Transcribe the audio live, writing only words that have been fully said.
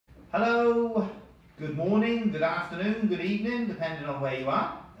Hello, good morning, good afternoon, good evening, depending on where you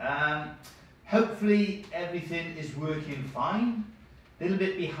are. Hopefully everything is working fine. A little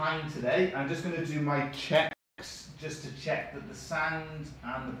bit behind today. I'm just going to do my checks just to check that the sound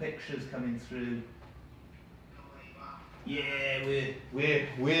and the pictures coming through. Yeah,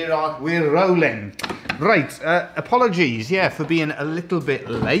 we're rolling. Right, apologies, for being a little bit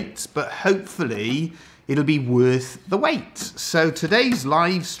late, but hopefully it'll be worth the wait. So today's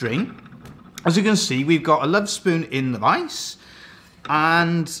live stream, as you can see, we've got a Lovespoon in the vise,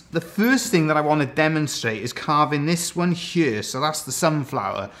 and the first thing that I want to demonstrate is carving this one here. So that's the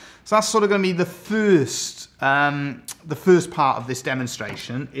sunflower. So that's sort of going to be the first part of this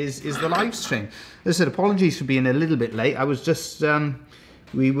demonstration is the live stream. As I said, apologies for being a little bit late. I was just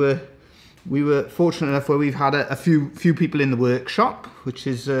we were fortunate enough where we've had a few people in the workshop, which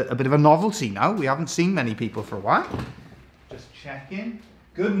is a bit of a novelty now. We haven't seen many people for a while. Just checking.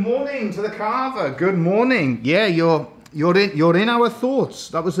 Good morning to the carver. Good morning. Yeah, you're in our thoughts.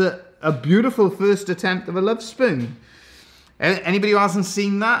 That was a beautiful first attempt of a Lovespoon. Anybody who hasn't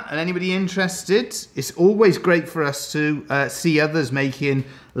seen that and anybody interested, it's always great for us to see others making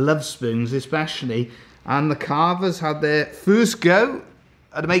Lovespoons, especially. And the carvers had their first go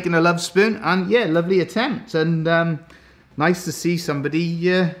at making a Lovespoon, and yeah, lovely attempt, and nice to see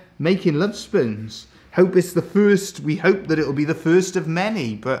somebody making Lovespoons. Hope it's the first. We hope that it'll be the first of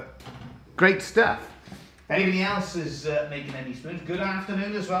many, but great stuff. Anybody else is making any spoons? Good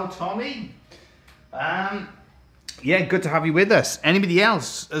afternoon as well, Tommy. Yeah, good to have you with us. Anybody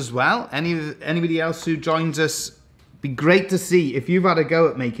else as well? Anybody else who joins us? Be great to see if you've had a go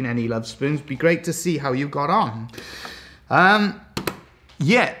at making any Lovespoons. Be great to see how you got on.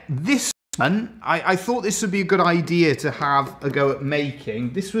 Yeah, this one, I thought this would be a good idea to have a go at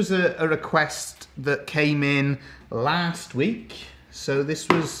making. This was a request that came in last week. So this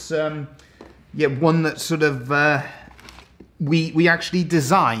was, yeah, one that sort of, we actually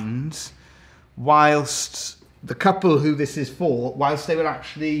designed whilst the couple who this is for, whilst they were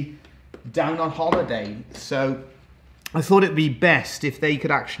actually down on holiday. So I thought it'd be best if they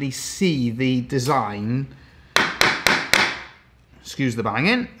could actually see the design. Excuse the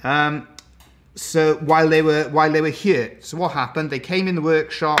banging. So while they were here, so what happened? They came in the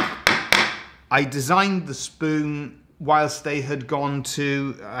workshop. I designed the spoon whilst they had gone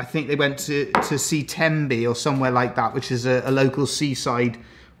to, I think they went to see Tenby or somewhere like that, which is a local seaside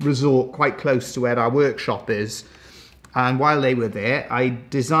resort quite close to where our workshop is. And while they were there, I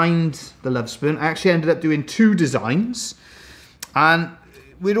designed the Lovespoon. I actually ended up doing 2 designs, and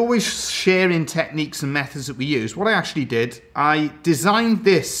we'd always sharing techniques and methods that we use. What I actually did, I designed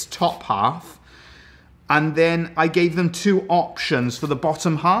this top half, and then I gave them 2 options for the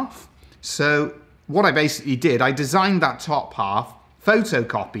bottom half. So what I basically did, I designed that top half,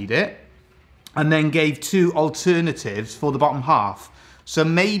 photocopied it, and then gave 2 alternatives for the bottom half. So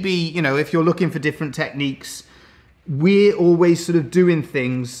maybe, you know, if you're looking for different techniques, we're always sort of doing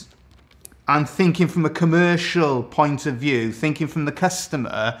things and thinking from a commercial point of view, thinking from the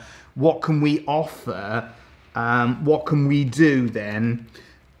customer, what can we offer, what can we do then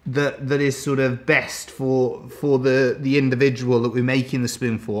that is sort of best for the individual that we're making the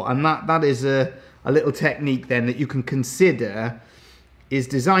spoon for. And that is a little technique then that you can consider, is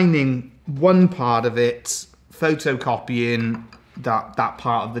designing one part of it, photocopying that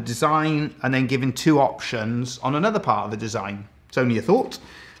part of the design, and then giving 2 options on another part of the design. It's only a thought,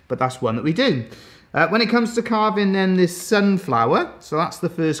 but that's one that we do. When it comes to carving then this sunflower, so that's the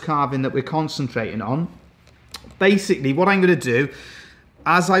first carving that we're concentrating on. Basically what I'm going to do,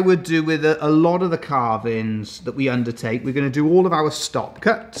 as I would do with a lot of the carvings that we undertake, we're going to do all of our stop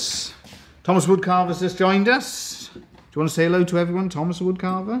cuts. Thomas Woodcarver has just joined us. Do you want to say hello to everyone, Thomas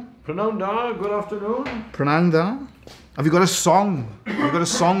Woodcarver? Pronoun da, good afternoon. Pronoun da. Have you got a song? Have you got a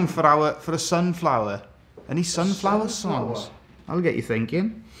song for a sunflower? Any sunflower songs? I'll get you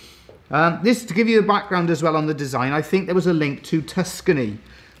thinking. This, to give you a background as well on the design, I think there was a link to Tuscany,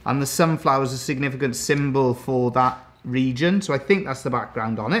 and the sunflower is a significant symbol for that region, so I think that's the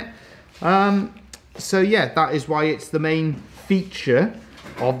background on it. So yeah, that is why it's the main feature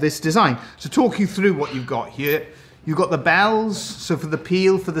of this design. So talk you through what you've got here. You've got the bells, so for the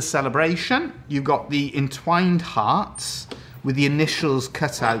peel for the celebration. You've got the entwined hearts with the initials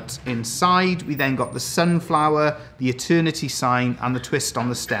cut out inside. We then got the sunflower, the eternity sign, and the twist on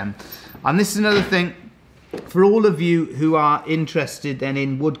the stem. And this is another thing for all of you who are interested then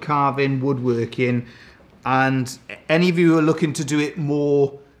in wood carving, woodworking, and any of you who are looking to do it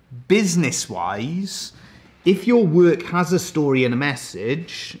more business-wise. If your work has a story and a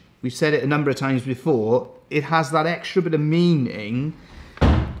message, we've said it a number of times before, it has that extra bit of meaning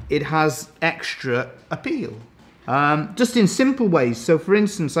it has extra appeal. Just in simple ways. So for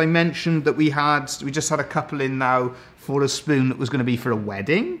instance, I mentioned that we just had a couple in now for a spoon that was going to be for a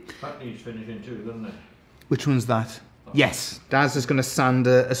wedding. That needs finishing too, doesn't it? Which one's that? Oh. Yes, Daz is going to sand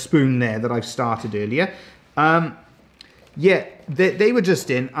a spoon there that I've started earlier. Yeah, they were just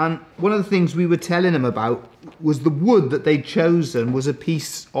in, and one of the things we were telling them about was the wood that they'd chosen was a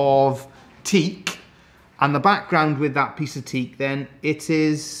piece of teak, and the background with that piece of teak then, it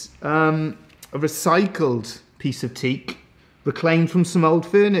is a recycled piece of teak reclaimed from some old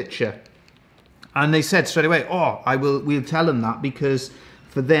furniture. And they said straight away, oh, we'll tell them that, because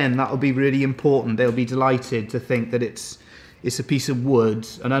for them that'll be really important. They'll be delighted to think that it's a piece of wood,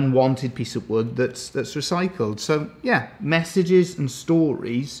 an unwanted piece of wood that's recycled. So yeah, messages and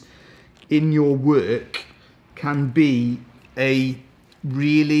stories in your work can be a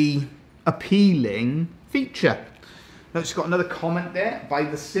really appealing feature. Now, it's got another comment there by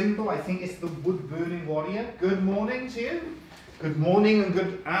the symbol. I think it's the wood burning warrior. Good morning to you. Good morning and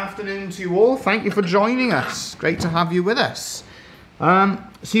good afternoon to you all. Thank you for joining us. Great to have you with us.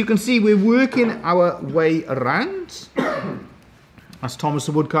 So you can see we're working our way around. That's Thomas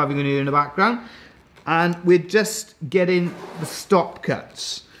the wood carving in here in the background. And we're just getting the stop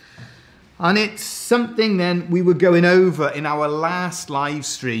cuts. And it's something then we were going over in our last live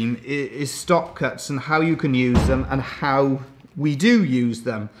stream is stop cuts and how you can use them and how we do use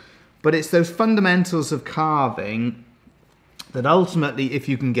them. But it's those fundamentals of carving that ultimately, if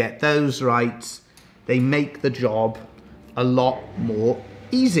you can get those right, they make the job a lot more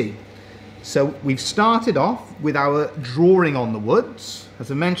easy. So we've started off with our drawing on the woods.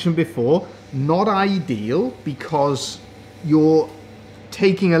 As I mentioned before, not ideal because you're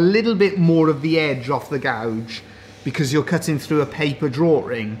taking a little bit more of the edge off the gouge because you're cutting through a paper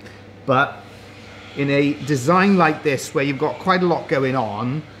drawing. But in a design like this where you've got quite a lot going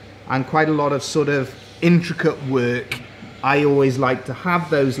on and quite a lot of sort of intricate work, I always like to have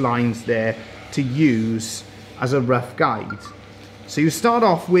those lines there to use as a rough guide. So you start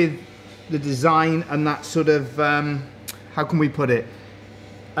off with the design and that sort of, how can we put it,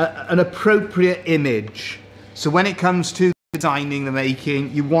 an appropriate image. So when it comes to designing the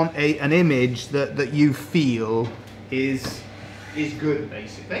making, you want an image that you feel is good,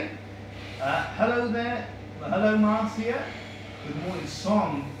 basically. Hello there, hello Marcia. Good morning,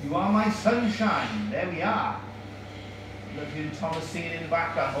 song. You are my sunshine. There we are. Look at Thomas singing in the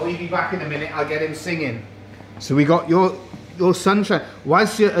background. Oh, he'll be back in a minute. I'll get him singing. So we got your sunshine.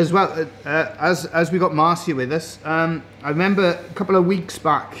 Whilst you as well as we got Marcia with us. I remember a couple of weeks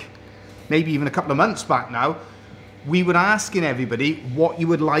back, maybe even a couple of months back now, we were asking everybody what you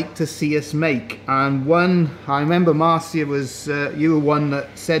would like to see us make. And I remember Marcia was you were one that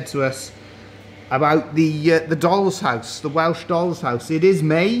said to us about the doll's house, the Welsh doll's house. It is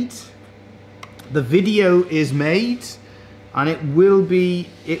made. The video is made. And it will be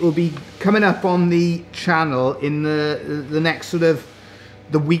coming up on the channel in the next sort of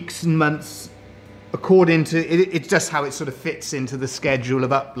the weeks and months, according to it's just how it sort of fits into the schedule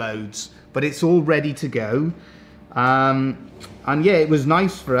of uploads. But it's all ready to go, and yeah, it was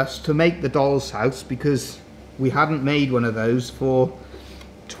nice for us to make the doll's house because we hadn't made one of those for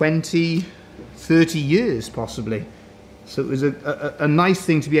 20, 30 years possibly. So it was a nice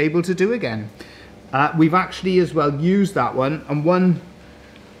thing to be able to do again. We've actually as well used that one, and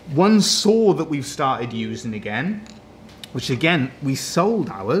one saw that we've started using again, which again we sold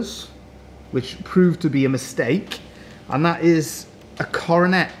ours, which proved to be a mistake, and that is a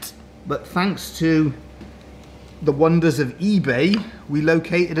coronet. But thanks to the wonders of eBay, we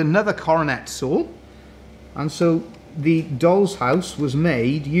located another coronet saw, and so the doll's house was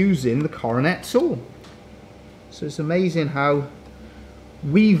made using the coronet saw. So it's amazing how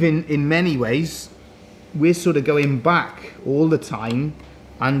in many ways we're sort of going back all the time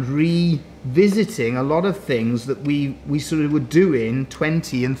and revisiting a lot of things that we sort of were doing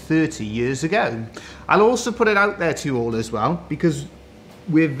 20 and 30 years ago. I'll also put it out there to you all as well, because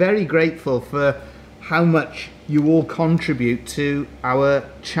we're very grateful for how much you all contribute to our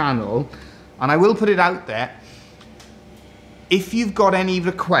channel. And I will put it out there, if you've got any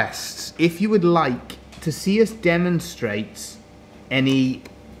requests, if you would like to see us demonstrate any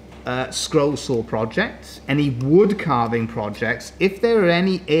scroll saw projects, any wood carving projects, if there are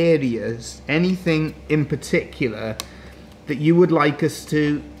any areas, anything in particular that you would like us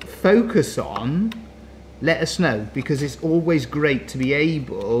to focus on, let us know, because it's always great to be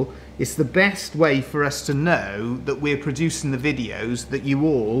able, it's the best way for us to know that we're producing the videos that you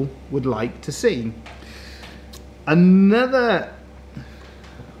all would like to see. I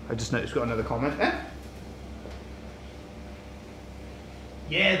just noticed we've got another comment there.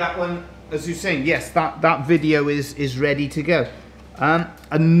 Yeah, that one, as you're saying, yes, that video is ready to go.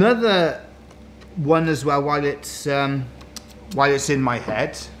 Another one as well, while it's in my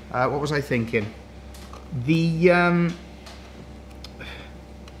head, what was I thinking?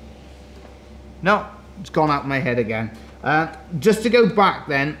 No, it's gone out of my head again. Just to go back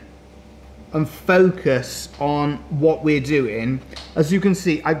then and focus on what we're doing. As you can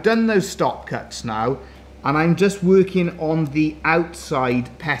see, I've done those stop cuts now, and I'm just working on the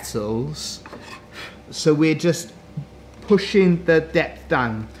outside petals. So we're just pushing the depth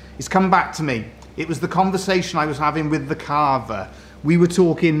down. It's come back to me. It was the conversation I was having with the carver. We were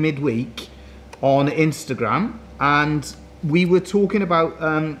talking midweek on Instagram, and we were talking about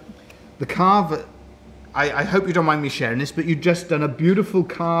the carver. I hope you don't mind me sharing this, but you've just done a beautiful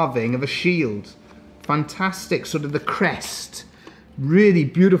carving of a shield. Fantastic, sort of the crest. Really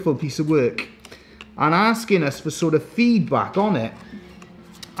beautiful piece of work. And asking us for sort of feedback on it.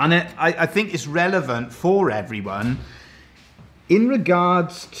 And I think it's relevant for everyone in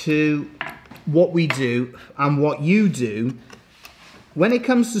regards to what we do and what you do. When it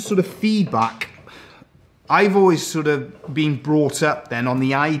comes to sort of feedback, I've always sort of been brought up then on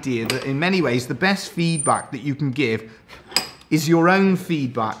the idea that in many ways the best feedback that you can give is your own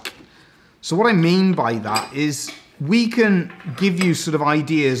feedback. So what I mean by that is we can give you sort of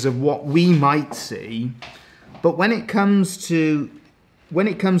ideas of what we might see, but when it comes to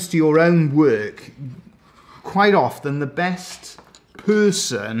your own work, quite often the best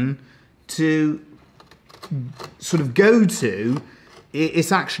person to sort of go to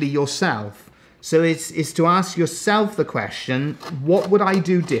is actually yourself. So it's to ask yourself the question, what would I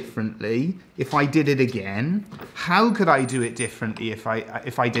do differently if I did it again? How could I do it differently if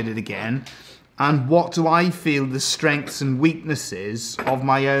I did it again? And what do I feel the strengths and weaknesses of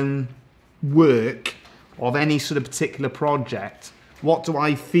my own work, of any sort of particular project? What do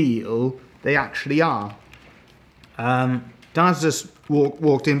I feel they actually are? Dad's just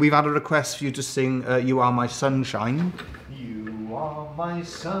walked in. We've had a request for you to sing You Are My Sunshine. You are my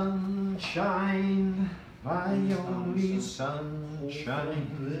sunshine, my only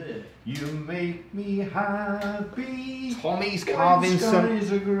sunshine. You make me happy. Tommy's carving some.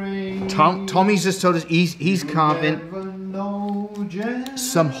 Tommy's just told us he's carving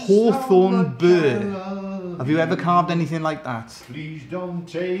some hawthorn burr. Have you ever carved anything like that? Please don't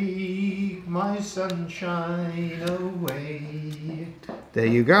take my sunshine away. There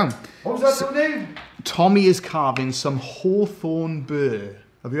you go. What was that name? Tommy is carving some hawthorn burr.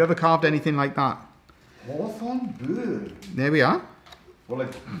 Have you ever carved anything like that? Hawthorn burr. There we are. Well,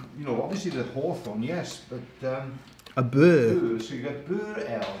 you know, obviously the hawthorn, yes, but a burr. So you got burr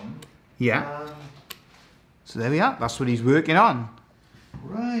elm. Yeah. So there we are. That's what he's working on.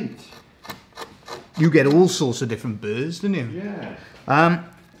 Right. You get all sorts of different burrs, don't you? Yeah.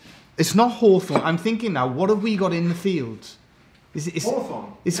 It's not hawthorn. I'm thinking now, what have we got in the field? It's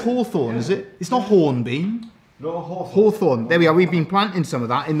hawthorn. It's hawthorn, yeah. Is it? It's not hornbeam. No, hawthorn. Hawthorn. There we are. We've been planting some of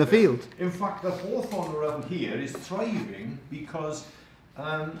that in the field. In fact, the hawthorn around here is thriving because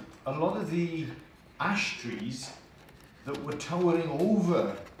a lot of the ash trees that were towering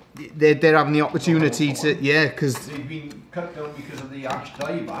over. They're having the opportunity to, yeah, because they've been cut down because of the ash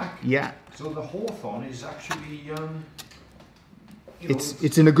dieback. Yeah. So the hawthorn is actually,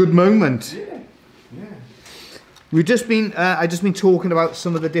 it's in a good moment. Yeah. Yeah. We've just been, I've just been talking about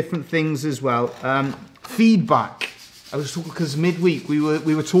some of the different things as well. Feedback. I was talking because midweek we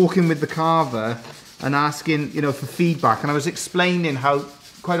were talking with the carver and asking, you know, for feedback, and I was explaining how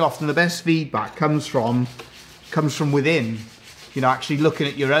quite often the best feedback comes from within. You know, actually looking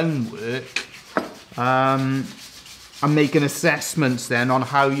at your own work and making assessments then on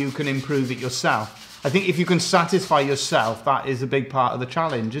how you can improve it yourself. I think if you can satisfy yourself, that is a big part of the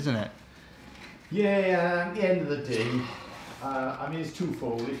challenge, isn't it? Yeah, at the end of the day, I mean, it's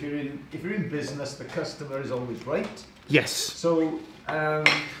twofold. If you're in business, the customer is always right. Yes. So,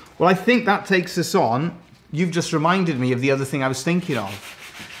 well, I think that takes us on. You've just reminded me of the other thing I was thinking of.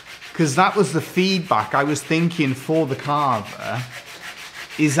 Because that was the feedback I was thinking for the carver,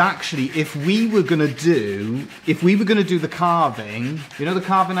 is actually if we were going to do the carving, you know the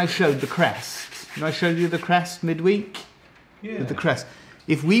carving I showed, the crest, you know I showed you the crest midweek? Yeah. With the crest.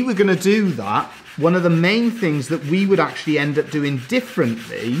 If we were going to do that, one of the main things that we would actually end up doing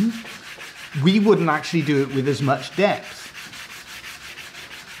differently, we wouldn't actually do it with as much depth.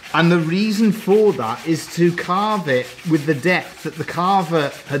 And the reason for that is to carve it with the depth that the carver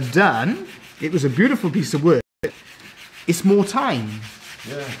had done. It was a beautiful piece of work. It's more time.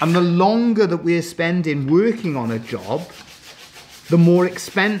 Yeah. And the longer that we're spending working on a job, the more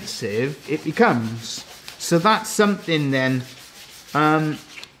expensive it becomes. So that's something then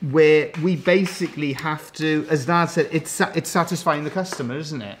where we basically have to, as Dad said, it's satisfying the customer,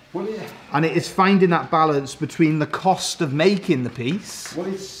 isn't it? Well, yeah. And it's finding that balance between the cost of making the piece, Well,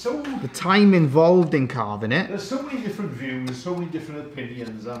 it's so... the time involved in carving it. There's so many different views, so many different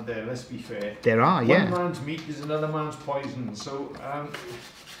opinions, aren't there? Let's be fair. There are, yeah. One man's meat is another man's poison. So,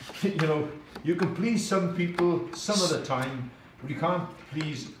 you know, you can please some people some of the time, but you can't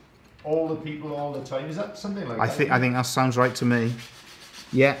please all the people all the time. Is that something like that? I think that sounds right to me.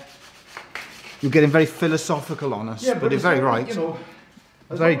 Yeah. You're getting very philosophical on us, but it's very right. You know,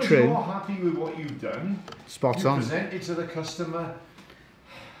 as very long as true. you're happy with what you've done, Spot you on. present it to the customer.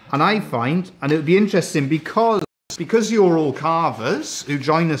 And I find, and it would be interesting because you're all carvers who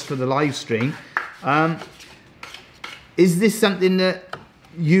join us for the live stream, is this something that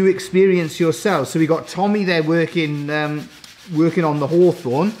you experience yourself? So we got Tommy there working on the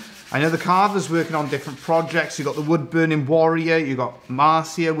Hawthorn. I know the carvers working on different projects. You've got the wood burning warrior. You've got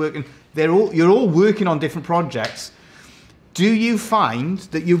Marcia working. You're all working on different projects. Do you find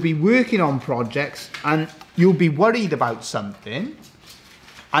that you'll be working on projects and you'll be worried about something,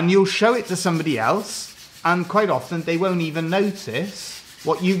 and you'll show it to somebody else, and quite often they won't even notice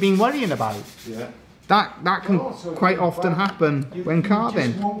what you've been worrying about? Yeah. That can quite often happen when carving.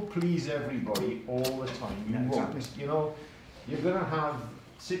 You just won't please everybody all the time. You won't. Exactly. You know, you're going to have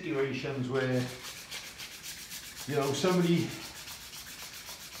situations where, you know, somebody,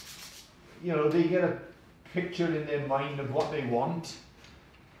 you know, they get a picture in their mind of what they want,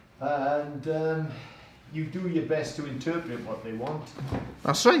 and you do your best to interpret what they want.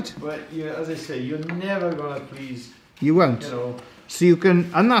 That's right. But as I say, you're never going to please. You won't. You know. So you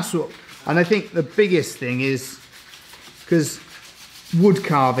can, and that's what, and I think the biggest thing is, because wood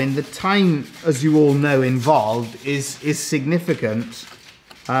carving, the time, as you all know, involved is significant.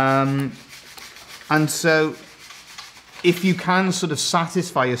 And so if you can sort of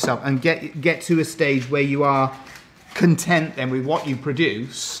satisfy yourself and get to a stage where you are content then with what you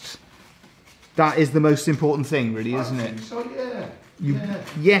produced, that is the most important thing, really, isn't it? So yeah.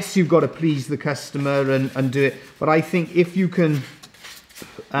 Yes, you've got to please the customer and do it, but I think if you can...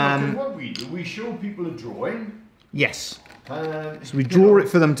 what we do, we show people a drawing. Yes. So we draw it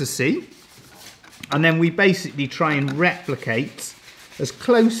for them to see, and then we basically try and replicate as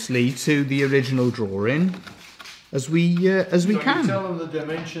closely to the original drawing as we can. You tell them the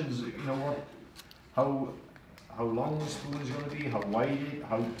dimensions, you know what, how long the spoon is going to be, how wide,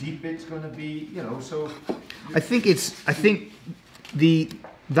 how deep it's going to be, you know. So I think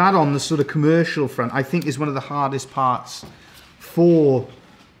that on the sort of commercial front, I think is one of the hardest parts for.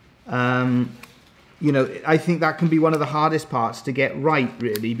 You know, I think that can be one of the hardest parts to get right,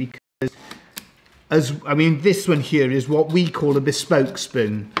 really, because this one here is what we call a bespoke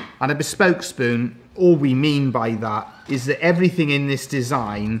spoon. And a bespoke spoon, all we mean by that is that everything in this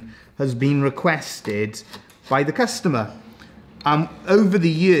design has been requested by the customer. Over the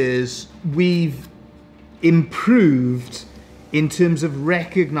years, we've improved in terms of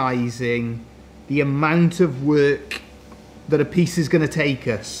recognizing the amount of work that a piece is going to take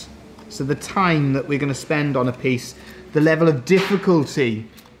us. So the time that we're going to spend on a piece, the level of difficulty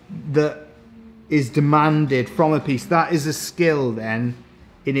that is demanded from a piece, that is a skill then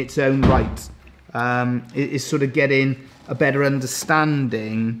in its own right. It is sort of getting a better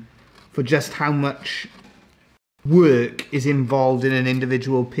understanding for just how much work is involved in an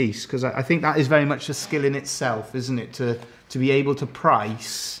individual piece, because I think that is very much a skill in itself, isn't it, to be able to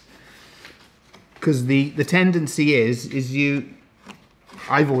price, because the tendency is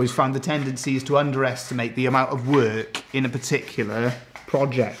I've always found the tendency is to underestimate the amount of work in a particular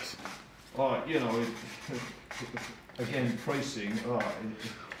project. Oh, you know, again, pricing.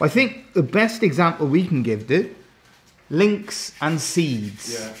 I think the best example we can give, dude, links and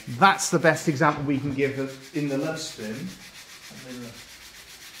seeds. Yeah. That's the best example we can give in the Lovespoon.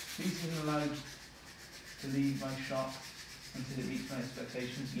 Please isn't allowed to leave my shop until it meets my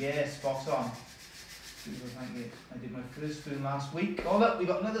expectations. Yeah, spot on. Thank you. I did my first spoon last week. Oh look, we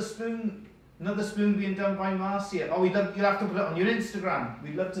got another spoon being done by Marcia. Oh, you'll have to put it on your Instagram.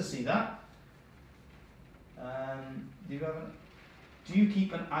 We'd love to see that. Do you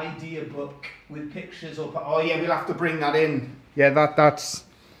keep an idea book with pictures or? Oh yeah, we'll have to bring that in. Yeah, that's.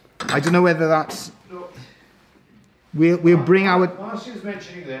 I don't know whether that's. We'll bring our. Marcia's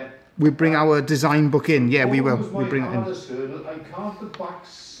mentioning there. We'll bring our design book in. Yeah, we will. We'll bring it in. Hurdle. I carved the back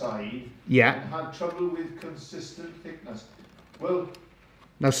side. Yeah. And had trouble with consistent thickness. Well.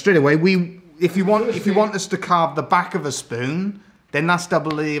 Now straight away, if you want us to carve the back of a spoon, then that's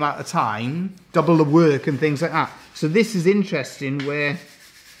double the amount of time, double the work and things like that. So this is interesting where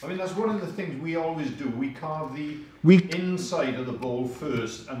I mean, that's one of the things we always do. We carve the inside of the bowl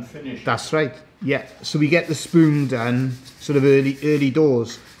first and finish. That's right. Yeah. So we get the spoon done sort of early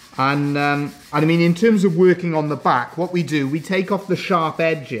doors. And I mean, in terms of working on the back, what we do, we take off the sharp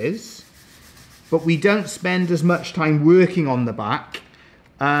edges, but we don't spend as much time working on the back.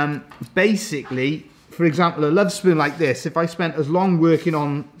 Basically, for example, a Lovespoon like this, if I spent as long working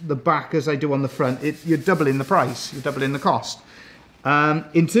on the back as I do on the front, you're doubling the price, you're doubling the cost.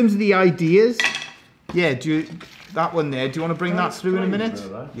 In terms of the ideas, yeah, that one there, do you want to bring that through in a minute?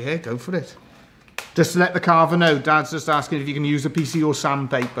 Yeah, go for it. Just to let the carver know, Dad's just asking if you can use a PC or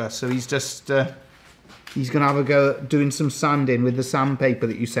sandpaper, so he's just, he's going to have a go at doing some sanding with the sandpaper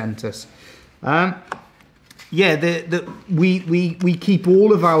that you sent us. Yeah, we keep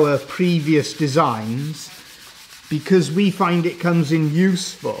all of our previous designs because we find it comes in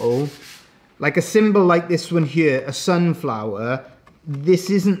useful. Like a symbol like this one here, a sunflower, this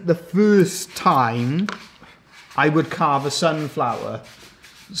isn't the first time I would carve a sunflower.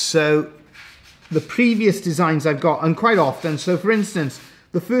 So the previous designs I've got, and quite often, so for instance,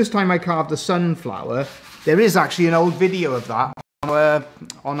 the first time I carved a sunflower, there is actually an old video of that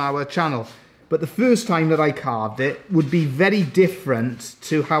on our channel. But the first time that I carved it would be very different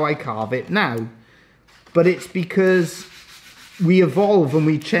to how I carve it now. But it's because we evolve and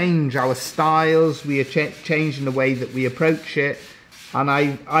we change our styles, we are changing the way that we approach it. And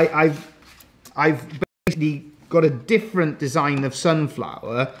I've basically got a different design of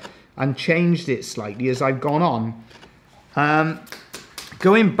sunflower and changed it slightly as I've gone on.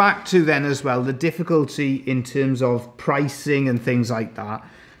 Going back to then as well, the difficulty in terms of pricing and things like that.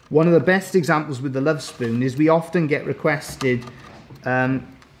 One of the best examples with the Lovespoon is we often get requested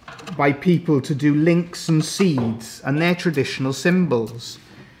by people to do links and seeds, and they're traditional symbols.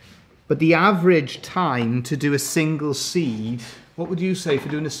 But the average time to do a single seed, what would you say for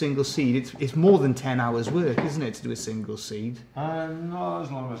doing a single seed? It's more than 10 hours work, isn't it, to do a single seed? Not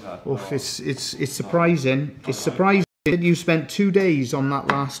as long as that. Well, no. It's surprising. It's surprising that you spent 2 days on that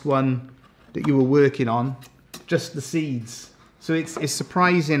last one that you were working on, just the seeds. So it's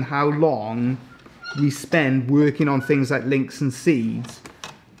surprising how long we spend working on things like links and seeds.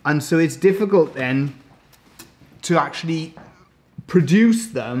 And so it's difficult then to actually produce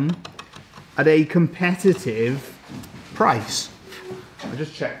them at a competitive price. I'll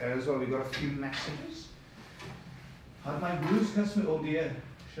just check there as well, we've got a few messages. Had my blues customer, oh dear,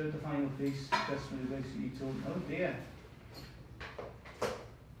 showed the final piece, customer basically told, oh dear.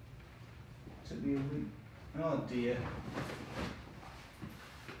 Took me a week. Oh dear.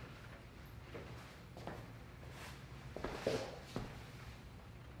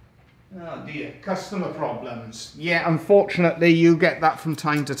 Oh dear, customer problems. Yeah, unfortunately you get that from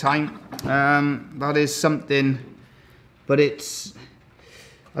time to time. That is something, but it's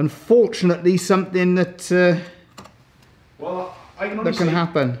unfortunately something that well, I can that can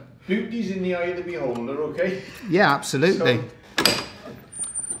happen. Beauty's in the eye of the beholder, okay? Yeah, absolutely.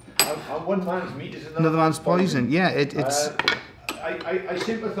 So, one man's meat is another man's poison. Yeah, it's. I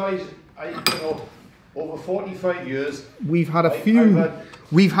sympathise. You know, over 45 years, we've had a few.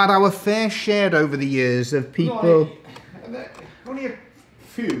 We've had our fair share over the years of people. No, only a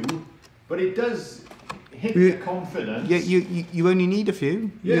few, but it does hit your confidence. Yeah, you only need a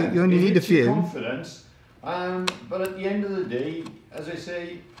few. Yeah, you only need a few. Your confidence. But at the end of the day, as I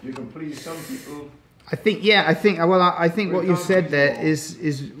say, you can please some people. I think what you said there is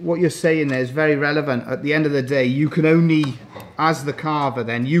what you're saying there is very relevant. At the end of the day, you can only, as the carver,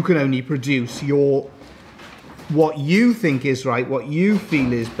 then you can only produce what you think is right, what you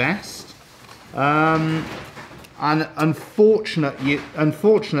feel is best. And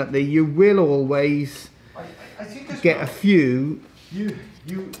unfortunately, you will always I think get a few. You're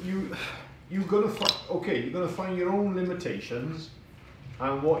gonna find your own limitations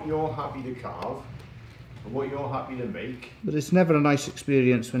and what you're happy to carve and what you're happy to make. But it's never a nice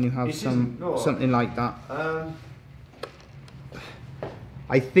experience when you have something like that.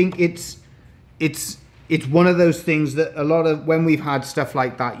 I think it's one of those things that when we've had stuff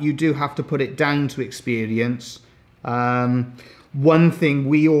like that, you do have to put it down to experience. One thing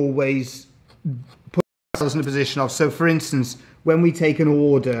we always put ourselves in a position of, so for instance, when we take an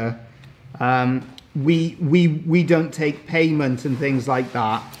order, we don't take payment and things like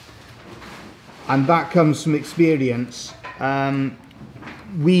that, and that comes from experience.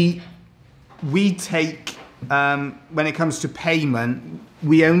 We take, when it comes to payment,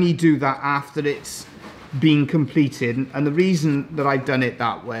 we only do that after it's been completed, and the reason that I've done it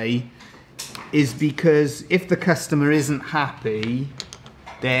that way is because if the customer isn't happy,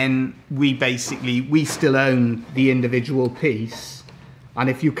 then we still own the individual piece, And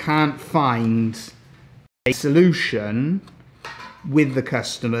if you can't find a solution with the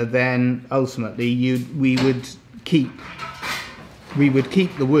customer, then ultimately we would keep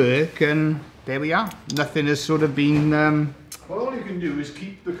the work, and there we are. Nothing has sort of been. Well, all you can do is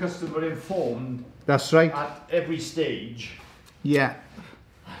keep the customer informed. That's right. At every stage. Yeah,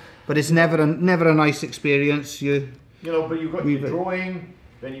 but it's never a nice experience. You know, but you've got your drawing,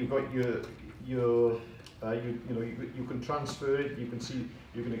 then you've got your you can transfer it. You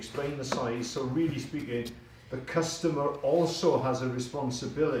can explain the size. So really speaking, the customer also has a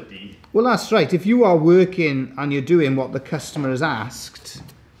responsibility. Well, that's right. If you are working and you're doing what the customer has asked,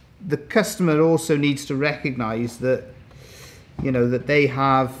 the customer also needs to recognise that, you know, that they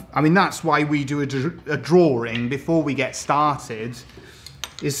have. I mean, that's why we do a drawing before we get started,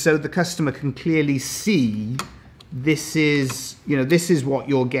 is so the customer can clearly see this is, you know, this is what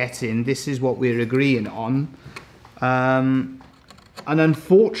you're getting, this is what we're agreeing on. And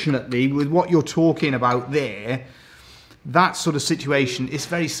unfortunately, with what you're talking about there, that sort of situation is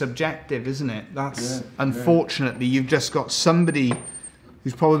very subjective, isn't it? That's unfortunately, you've just got somebody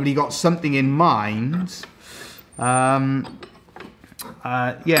who's probably got something in mind. Yeah,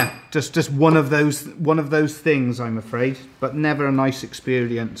 just one of those things, I'm afraid, but never a nice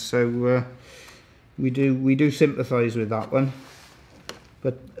experience. So we do sympathise with that one.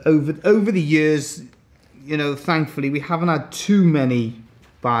 But over the years, you know, thankfully we haven't had too many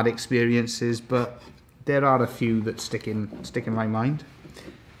bad experiences, but there are a few that stick in my mind.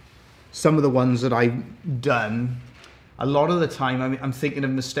 Some of the ones that I've done, a lot of the time I'm thinking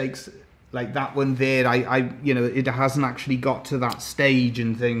of mistakes like that one there. I you know, it hasn't actually got to that stage,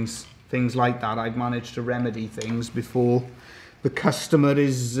 and things like that. I've managed to remedy things before the customer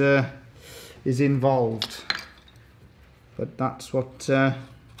is involved. But that's what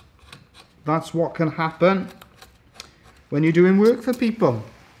can happen when you're doing work for people.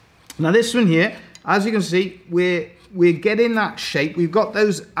 Now this one here, as you can see, we're getting that shape. We've got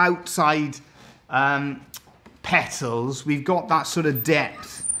those outside petals. We've got that sort of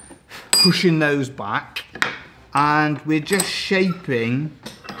depth, pushing those back, and we're just shaping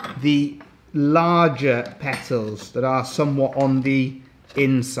the larger petals that are somewhat on the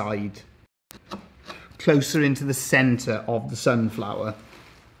inside, closer into the center of the sunflower.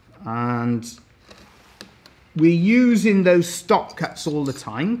 And we're using those stop cuts all the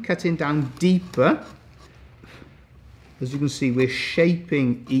time, cutting down deeper. As you can see, we're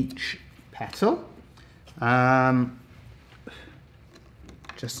shaping each petal,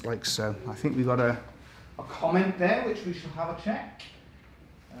 just like so. I think we've got a comment there, which we shall have a check.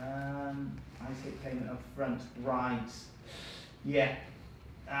 I say payment up front, right? Yeah.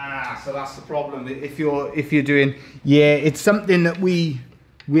 So that's the problem. If you're doing, yeah, it's something that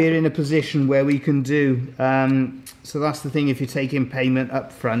we're in a position where we can do. So that's the thing. If you're taking payment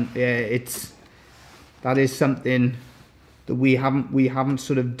up front, yeah, that is something that we haven't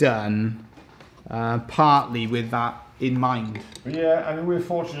sort of done, partly with that in mind. Yeah, I mean, we're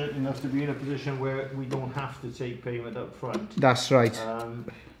fortunate enough to be in a position where we don't have to take payment up front. That's right.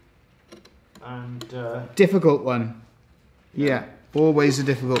 Difficult one. Yeah, always a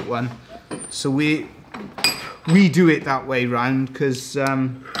difficult one. So we do it that way round because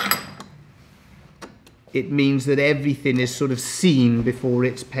it means that everything is sort of seen before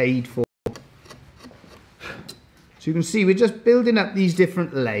it's paid for. So you can see we're just building up these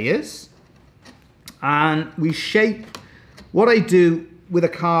different layers, and we shape. What I do with a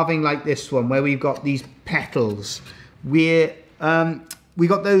carving like this one, where we've got these petals, we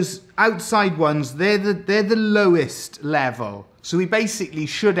got those outside ones. They're the lowest level. So we basically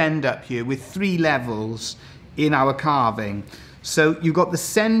should end up here with 3 levels in our carving. So you've got the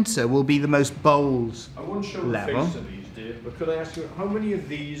center will be the most bold level. I won't show the face of these, Dave, but could I ask you, how many of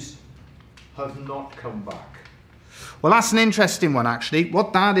these have not come back? Well, that's an interesting one, actually.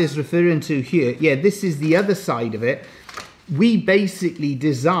 What that is referring to here, yeah, this is the other side of it. We basically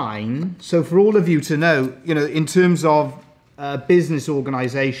design, so for all of you to know, you know, in terms of business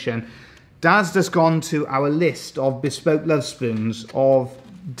organisation, Dad's just gone to our list of bespoke love spoons of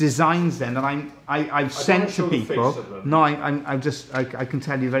designs then, and I've sent to people. No, I can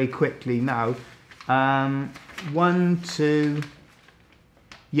tell you very quickly now. 1, 2.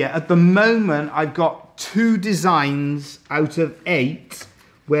 Yeah, at the moment I've got 2 designs out of 8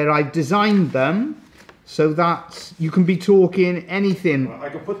 where I've designed them so that you can be talking anything. Well, I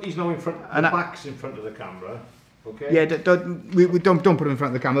can put these now in front, the backs in front of the camera. Okay. Yeah, don't put them in front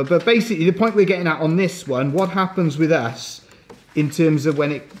of the camera. But basically, the point we're getting at on this one, what happens with us, in terms of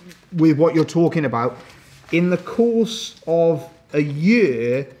with what you're talking about, in the course of a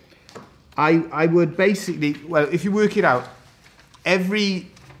year, I would basically, well, if you work it out, every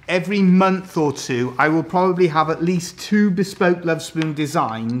month or two, I will probably have at least 2 bespoke Lovespoon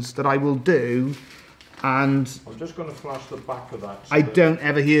designs that I will do, and I'm just going to flash the back of that. So I don't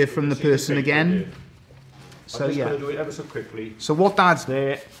ever hear from the person again. So I'm just yeah, going to do it ever so quickly. so what Dad's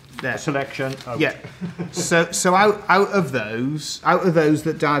There, there. selection. Out. Yeah. So out of those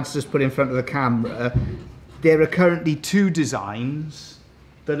that Dad's just put in front of the camera, there are currently 2 designs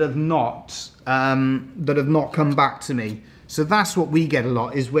that have not come back to me. So that's what we get a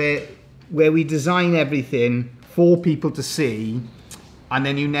lot, is where we design everything for people to see, and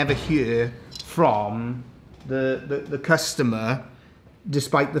then you never hear from the customer,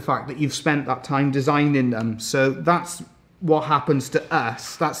 despite the fact that you've spent that time designing them. So that's what happens to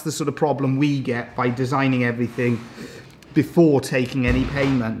us. That's the sort of problem we get by designing everything before taking any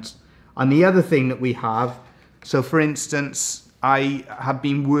payment. And the other thing that we have, so for instance, I have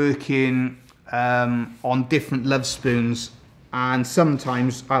been working on different Lovespoons, and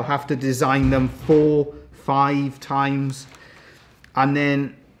sometimes I'll have to design them 4, 5 times, and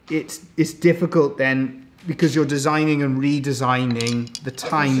then it's difficult then, because you're designing and redesigning, the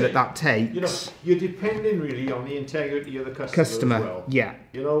time that takes. You know, you're depending really on the integrity of the customer as well. Yeah.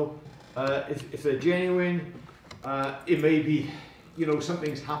 You know, if they're genuine, it may be, you know,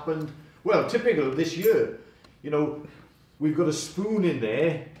 something's happened. Well, typical of this year, you know, we've got a spoon in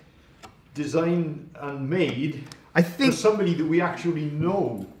there, designed and made, I think, for somebody that we actually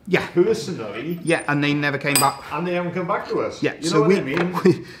know, yeah, personally. Yeah, and they never came back. And they haven't come back to us. Yeah, you so know what I mean?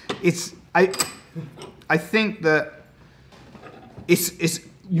 I think that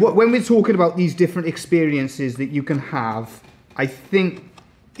when we're talking about these different experiences that you can have, I think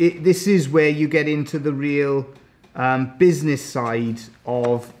this is where you get into the real business side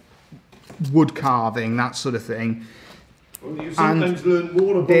of wood carving, that sort of thing. Well, you sometimes learn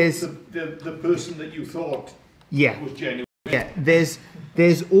more about the person that you thought was genuine. Yeah,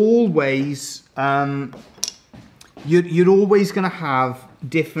 there's always you're always going to have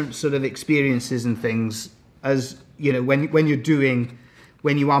different sort of experiences and things, as you know, when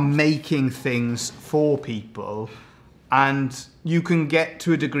you are making things for people, and you can get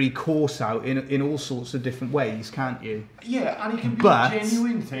to a degree coarse out in all sorts of different ways, can't you? Yeah, and it can be a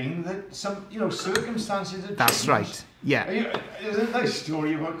genuine thing that some, you know, circumstances have That's changed. Right. Yeah. There's a nice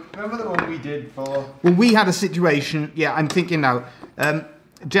story about, remember the one we did for... Well, we had a situation, yeah, I'm thinking now,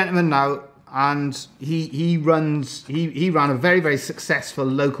 gentleman now, and he ran a very, very successful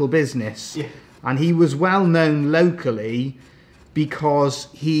local business. Yeah. And he was well known locally because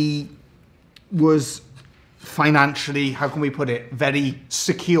he was financially, how can we put it, very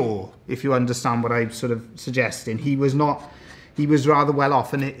secure, if you understand what I'm sort of suggesting. He was rather well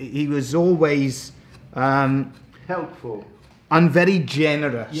off, and he was always helpful and very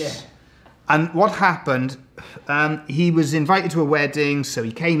generous. Yeah. And what happened, he was invited to a wedding, so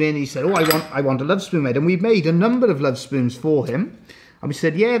he came in, he said, oh, I want a Lovespoon made, and we made a number of Lovespoons for him, and we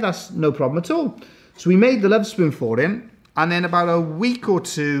said, yeah, that's no problem at all. So we made the Lovespoon for him, and then about a week or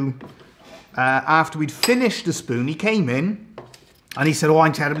two after we'd finished the spoon, he came in and he said, oh,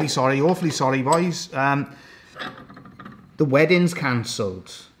 I'm terribly sorry, awfully sorry, boys. The wedding's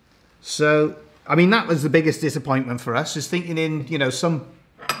cancelled. So, I mean, that was the biggest disappointment for us, is thinking in, you know,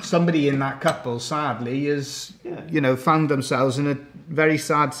 somebody in that couple, sadly, has, you know, found themselves in a very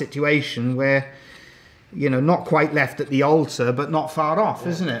sad situation where, you know, not quite left at the altar, but not far off,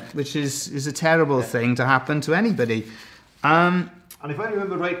 isn't it? Which is a terrible thing to happen to anybody. And if I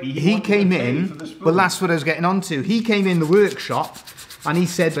remember rightly, he came in, well, that's what I was getting on to. He came in the workshop and he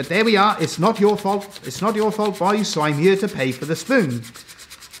said, but there we are, it's not your fault. It's not your fault, boys, so I'm here to pay for the spoon.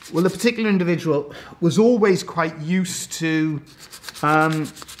 Well, the particular individual was always quite used to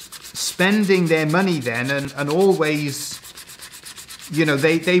spending their money then, and always, you know,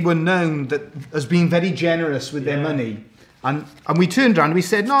 they were known that as being very generous with their money. And we turned around and we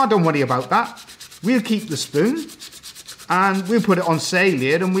said, no, don't worry about that. We'll keep the spoon, and we'll put it on sale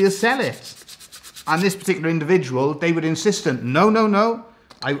here and we'll sell it. And this particular individual, they were insistent, no, no, no,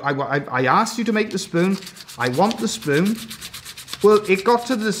 I asked you to make the spoon, I want the spoon. Well, it got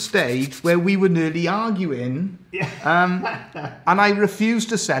to the stage where we were nearly arguing, and I refused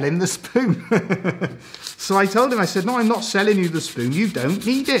to sell him the spoon. So I told him, I said, no, I'm not selling you the spoon, you don't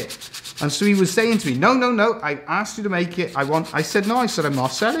need it. And so he was saying to me, no, no, no, I asked you to make it, I said, no, I said, I'm not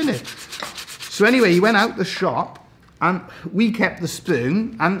selling it. So anyway, he went out the shop, and we kept the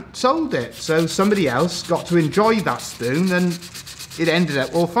spoon and sold it. So somebody else got to enjoy that spoon, and it ended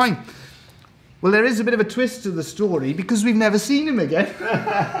up all fine. Well, there is a bit of a twist to the story because we've never seen him again.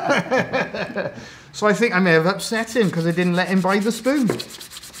 So I think I may have upset him because I didn't let him buy the spoon.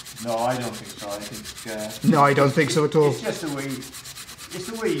 No, I don't think so. I think. No, I don't think so at all. It's just the way. It's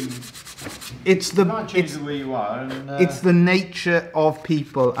the way you. You can't change the way you are. And, it's the nature of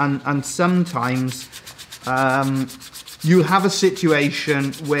people, and sometimes you'll have a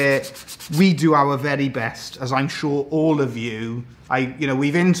situation where we do our very best, as I'm sure all of you.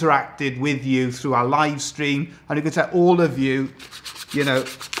 We've interacted with you through our live stream, and you can tell all of you,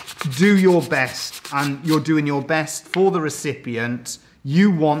 do your best, and you're doing your best for the recipient. You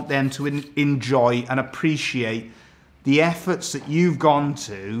want them to enjoy and appreciate the efforts that you've gone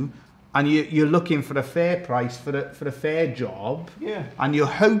to, and you're looking for a fair price for a fair job. Yeah. And you're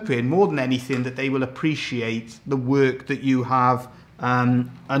hoping more than anything that they will appreciate the work that you have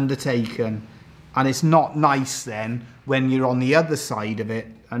undertaken. And it's not nice then when you're on the other side of it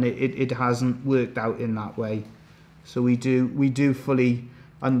and it hasn't worked out in that way. So we do fully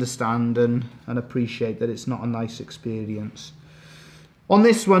understand and appreciate that it's not a nice experience. On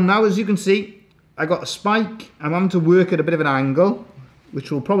this one now, as you can see, I got a spike. I'm having to work at a bit of an angle,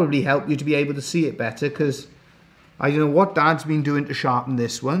 which will probably help you to be able to see it better, because I don't know what Dad's been doing to sharpen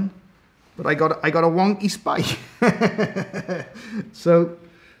this one, but I got a wonky spike. So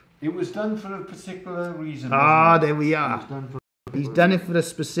it was done for a particular reason. There we are. He's done it for a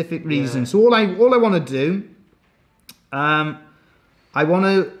specific reason. Yeah. So all I want to do, and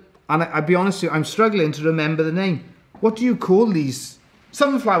I'll be honest with you, I'm struggling to remember the name. What do you call these?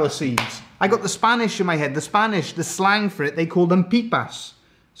 Sunflower seeds. I got the Spanish in my head. The slang for it, they call them pipas.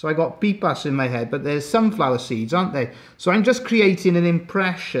 So I got pipas in my head, but there's sunflower seeds, aren't they? So I'm just creating an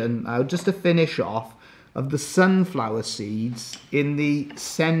impression now, just to finish off, of the sunflower seeds in the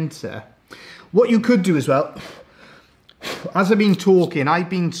center. What you could do as well, as I've been talking, I've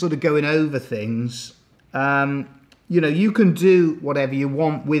been sort of going over things. You can do whatever you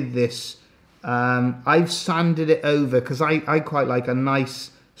want with this. I've sanded it over because I quite like a nice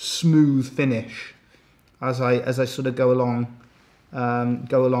smooth finish as I sort of go along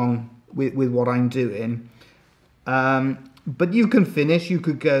with what I'm doing. But you can finish, you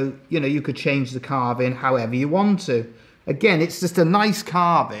could go, you could change the carving however you want to. Again, it's just a nice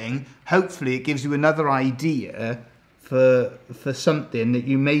carving. Hopefully it gives you another idea for something that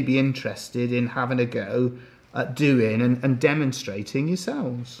you may be interested in having a go at doing and demonstrating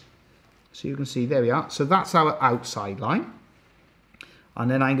yourselves. So you can see, there we are. So that's our outside line.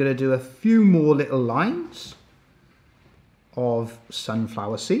 And then I'm going to do a few more little lines of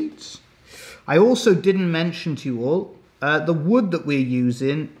sunflower seeds. I also didn't mention to you all, the wood that we're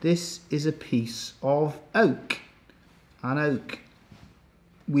using, this is a piece of oak. An oak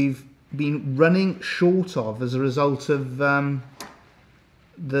we've been running short of as a result of the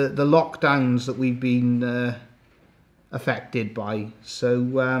lockdowns that we've been affected by.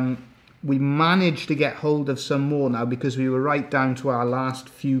 So we managed to get hold of some more now because we were right down to our last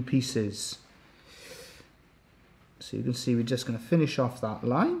few pieces. So you can see we're just going to finish off that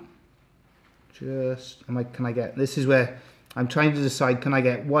line. Can I get, this is where I'm trying to decide, can I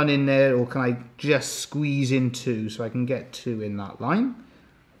get one in there or can I just squeeze in two? So I can get two in that line.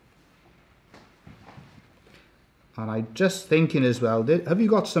 And I'm just thinking as well, have you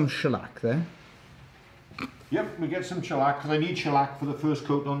got some shellac there? Yep, we get some shellac because I need shellac for the first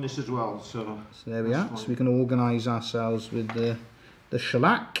coat on this as well. So there we are. Fine. So we can organise ourselves with the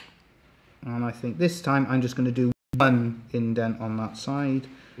shellac. And I think this time I'm just going to do one indent on that side.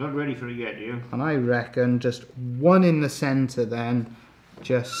 You're not ready for it yet, are you? And I reckon just one in the centre then,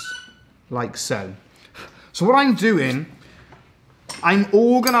 just like so. So what I'm doing, I'm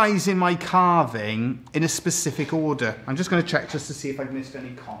organising my carving in a specific order. I'm just going to check just to see if I've missed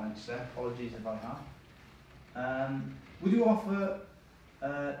any comments there. Apologies if I have. Would you offer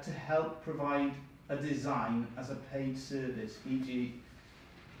to help provide a design as a paid service, e.g.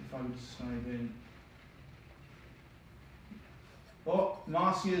 if I was describing... Oh,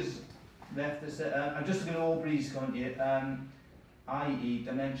 Marcia's left us. I'm just looking at Aubrey's comment here. I.e.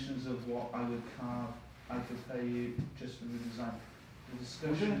 dimensions of what I would carve, I could pay you just for the design. The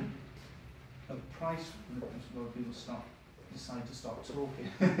discussion of price, well, people decide to stop talking.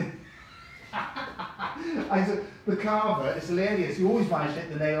 The carver is hilarious. You always manage to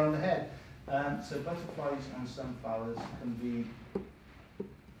hit the nail on the head. So butterflies and sunflowers can be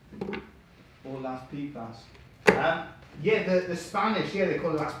or las pipas. Yeah, the Spanish, yeah, they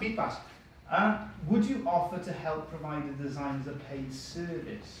call it las pipas. Would you offer to help provide a design as a paid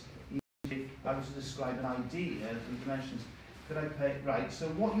service? If I was to describe an idea of dimensions, could I pay? Right, so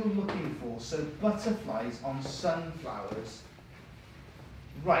what you're looking for, so butterflies on sunflowers.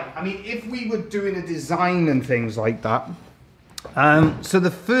 Right, I mean, if we were doing a design and things like that, So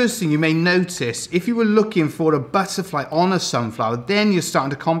the first thing you may notice, if you were looking for a butterfly on a sunflower, then you're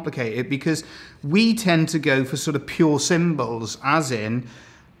starting to complicate it, because we tend to go for sort of pure symbols, as in,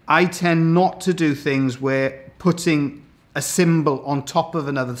 I tend not to do things where putting a symbol on top of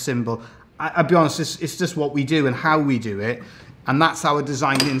another symbol. I'll be honest, it's just what we do and how we do it, and that's our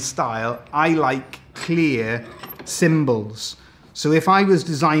designing style. I like clear symbols. So if I was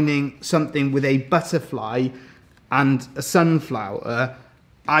designing something with a butterfly and a sunflower,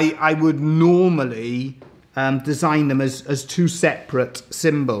 I would normally design them as two separate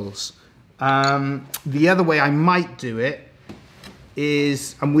symbols. The other way I might do it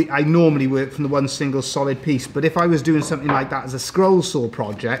is, I normally work from the one single solid piece, but if I was doing something like that as a scroll saw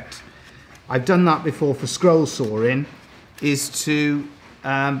project, I've done that before for scroll sawing, is to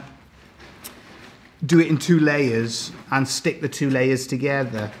do it in 2 layers and stick the 2 layers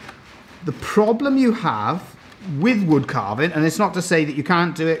together. The problem you have with wood carving, and it's not to say that you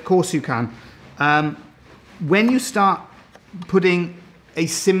can't do it, of course you can, when you start putting a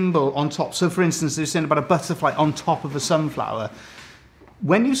symbol on top, so for instance, they're saying about a butterfly on top of a sunflower,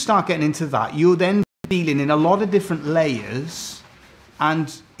 when you start getting into that, you're then dealing in a lot of different layers,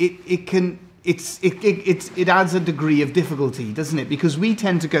 and it adds a degree of difficulty, doesn't it? Because we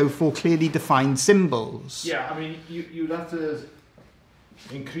tend to go for clearly defined symbols. Yeah, I mean, you'd have to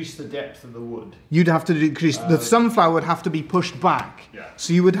increase the depth of the wood. You'd have to increase the sunflower would have to be pushed back. Yeah.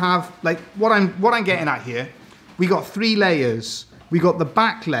 So you would have, like, what I'm getting at here. We got 3 layers. We got the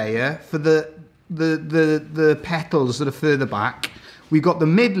back layer for the petals that are further back. We got the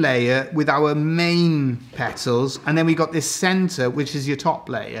mid layer with our main petals, and then we got this center, which is your top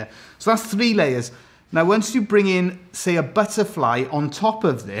layer. So that's 3 layers. Now, once you bring in, say, a butterfly on top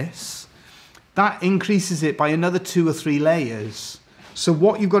of this, that increases it by another 2 or 3 layers. So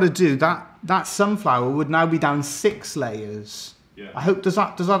what you've got to do, that sunflower would now be down 6 layers. Yeah. I hope, does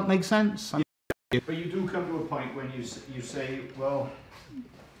that make sense? Yeah. But you do come to a point when you say, well,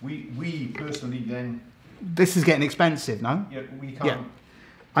 we personally then, this is getting expensive now. yeah, we can't. Yeah.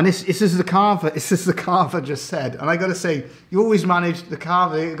 And this is the carver. This is the carver just said. And I got to say, you always manage the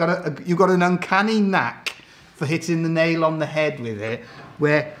carver. You've got an uncanny knack for hitting the nail on the head with it.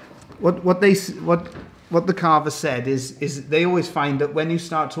 Where what the carver said is they always find that when you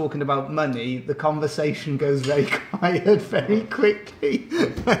start talking about money, the conversation goes very quiet very quickly.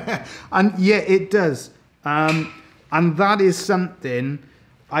 And yeah, it does. And that is something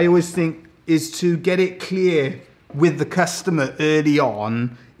I always think is to get it clear with the customer early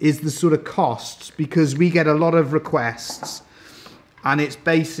on, is the sort of costs, because we get a lot of requests, and it's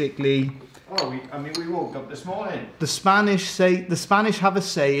basically, we woke up this morning. the Spanish have a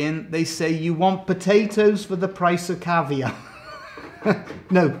saying. They say, you want potatoes for the price of caviar.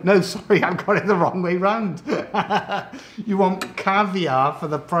 no, sorry, I've got it the wrong way round. You want caviar for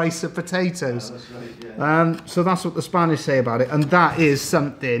the price of potatoes. Yeah, that's right, yeah. So that's what the Spanish say about it, and that is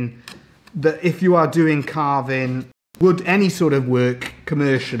something that if you are doing carving, any sort of work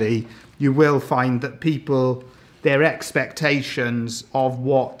commercially, you will find that people, their expectations of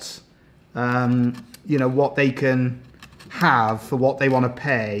what, what they can have for what they want to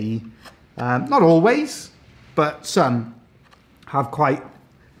pay, not always, but some have quite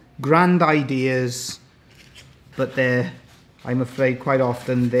grand ideas, but I'm afraid quite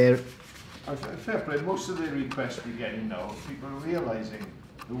often they're... Fair play, most of the requests we're getting now, people are realising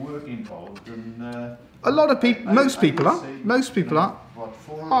the work involved, and a lot of people, most people are. What,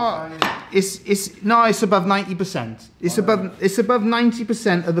 4 or 5? It's above 90%. It's above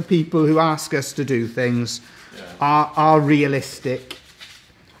 90% of the people who ask us to do things are realistic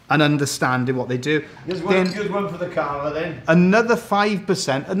and understanding what they do. Here's one for the carver then. Another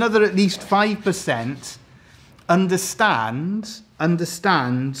 5%, another at least 5% understand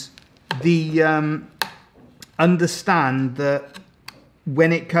that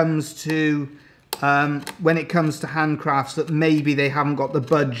when it comes to handcrafts, that maybe they haven't got the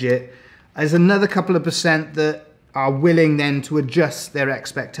budget. There's another couple of percent that are willing then to adjust their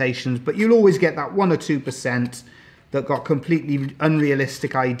expectations, but you'll always get that 1 or 2% that got completely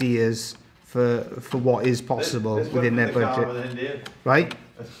unrealistic ideas for what is possible within their budget. Then, right?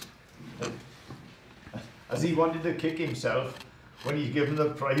 As he wanted to kick himself when he's given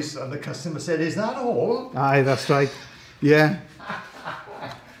the price and the customer said, "Is that all?" Aye, that's right. Yeah.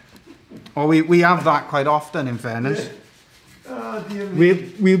 Or we have that quite often, in fairness. Oh, dear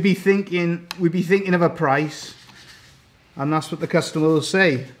me. We'll be thinking of a price, and that's what the customer will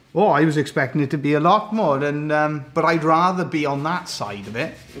say. Oh, I was expecting it to be a lot more, but I'd rather be on that side of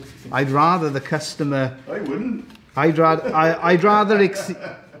it. I'd rather the customer. I wouldn't. I'd rather.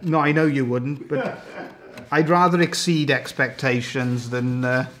 No, I know you wouldn't, but I'd rather exceed expectations than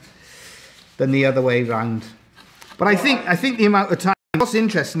the other way round. But I think the amount of time, what's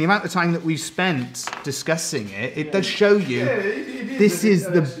interesting, the amount of time that we've spent discussing it, it does show you this is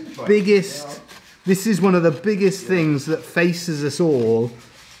the biggest, this is one of the biggest things that faces us all.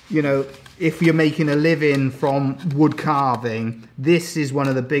 You know, if you're making a living from wood carving, this is one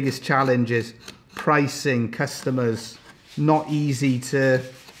of the biggest challenges. Pricing, customers, not easy to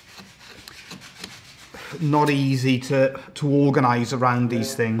organise around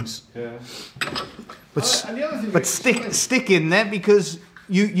these things. Yeah. But stick in there, because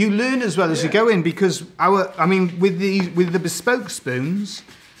you learn as well as you go in, because with the bespoke spoons,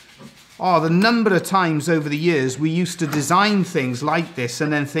 the number of times over the years we used to design things like this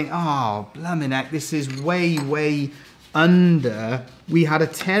and then think, oh, blimmin' heck, this is way under. We had a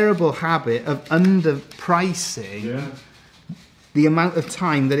terrible habit of underpricing the amount of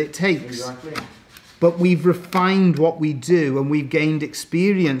time that it takes. Exactly. But we've refined what we do, and we've gained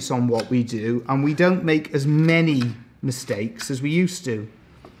experience on what we do, and we don't make as many mistakes as we used to.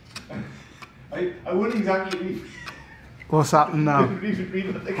 I wouldn't exactly read. What's happened now?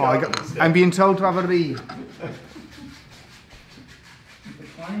 I'm being told to have a read.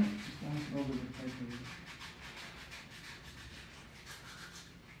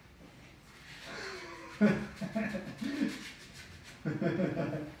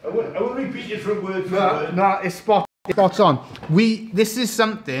 I won't repeat it from word for word. No, it's spot on. This is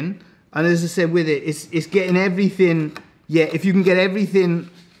something, and as I said with it, it's getting everything. Yeah, if you can get everything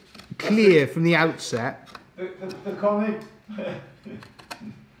clear from the outset. The comment.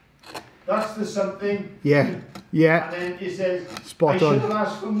 That's the something. Yeah. And then it says, spot on. I should have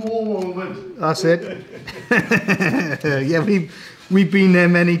asked for more moment. That's it. Yeah, we've been there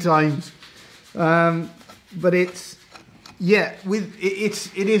many times. But it's. Yeah, it's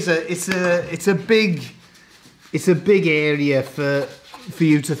a big area for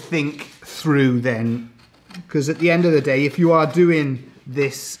you to think through then, because at the end of the day, if you are doing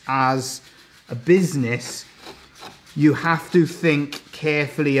this as a business, you have to think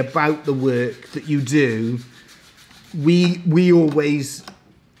carefully about the work that you do. We always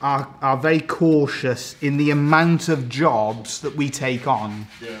are very cautious in the amount of jobs that we take on,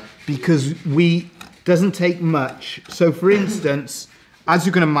 because doesn't take much. So for instance, as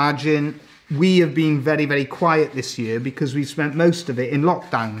you can imagine, we have been very quiet this year because we've spent most of it in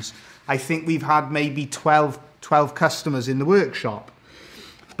lockdowns. I think we've had maybe 12 customers in the workshop,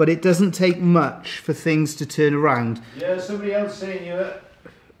 but it doesn't take much for things to turn around. Yeah, somebody else saying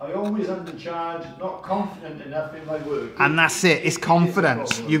I always undercharge, not confident enough in my work. And that's it, it's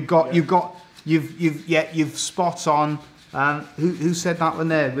confidence. You've spot on. Who said that one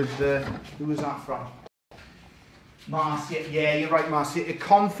there? Who was that from? Marcia. Yeah, you're right, Marcia.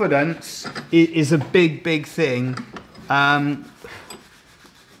 Confidence is a big thing, and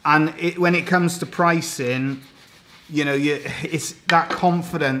when it comes to pricing, you know, it's that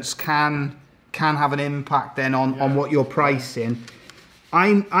confidence can have an impact then on what you're pricing.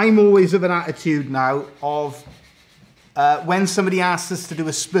 I'm always of an attitude now of when somebody asks us to do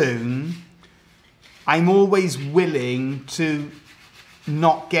a spoon, I'm always willing to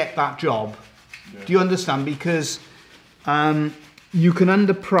not get that job. Yeah. Do you understand? Because you can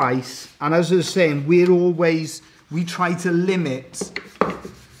underprice, and as I was saying, we try to limit,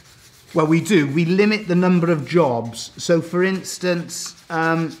 well, we limit the number of jobs. So for instance,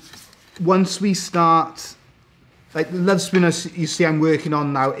 once we start, like the Lovespoon you see I'm working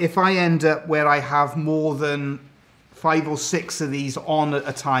on now, if I end up where I have more than 5 or 6 of these on at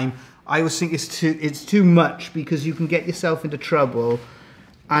a time, I always think it's too much, because you can get yourself into trouble,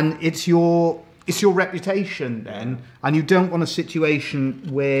 and it's your reputation then, and you don't want a situation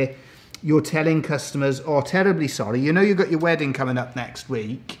where you're telling customers, oh, terribly sorry, you know you've got your wedding coming up next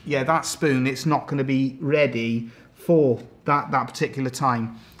week, yeah, that spoon, it's not going to be ready for that particular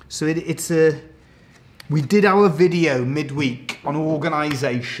time. So we did our video midweek on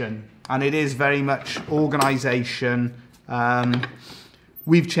organisation, and it is very much organisation.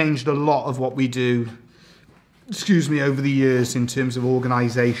 We've changed a lot of what we do, over the years in terms of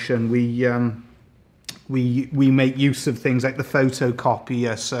organisation. We make use of things like the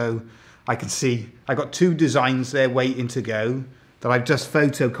photocopier, so I can see I got 2 designs there waiting to go that I've just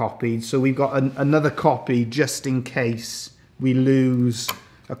photocopied. So we've got another copy just in case we lose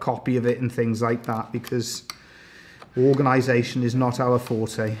a copy of it and things like that, because organisation is not our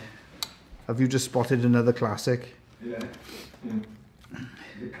forte. Have you just spotted another classic? Yeah.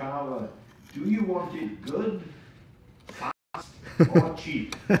 The carver. Do you want it good, fast, or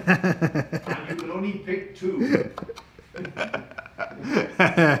cheap? And you can only pick 2.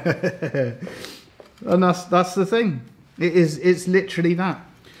 And that's the thing. It's literally that.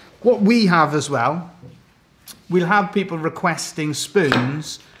 What we have as well, we'll have people requesting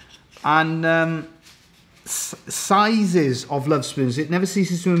spoons and sizes of love spoons. It never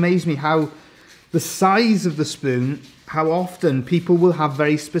ceases to amaze me how the size of the spoon, how often people will have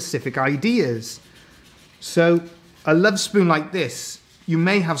very specific ideas. So a love spoon like this, you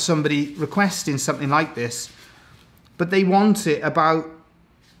may have somebody requesting something like this, but they want it about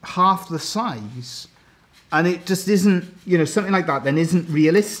half the size. And it just isn't, you know, something like that then isn't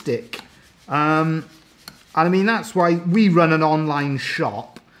realistic. And I mean, that's why we run an online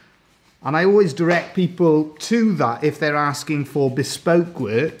shop. And I always direct people to that if they're asking for bespoke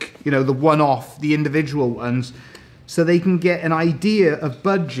work, you know, the one-off, the individual ones, so they can get an idea of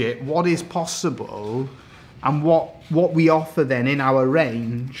budget, what is possible, and what we offer then in our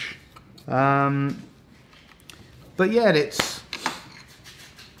range. But yeah,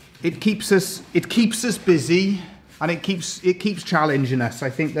 it keeps us busy, and it keeps challenging us. I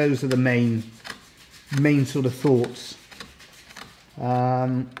think those are the main sort of thoughts.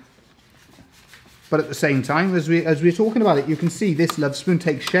 But at the same time, as we're talking about it, you can see this love spoon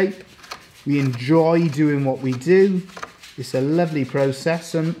takes shape. We enjoy doing what we do. It's a lovely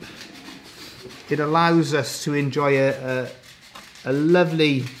process, and it allows us to enjoy a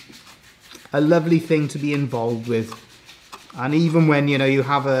lovely thing to be involved with. And even when, you know,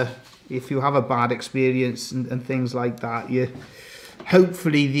 if you have a bad experience and things like that,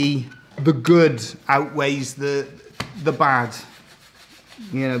 hopefully the good outweighs the bad.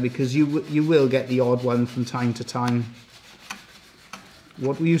 You know, because you will get the odd one from time to time.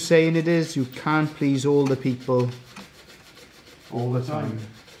 What were you saying it is? You can't please all the people all the time.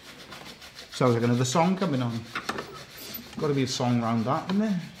 Sounds like another song coming on. Got to be a song around that, isn't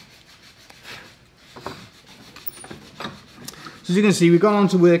there? So as you can see, we've gone on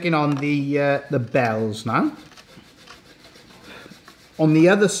to working on the bells now. On the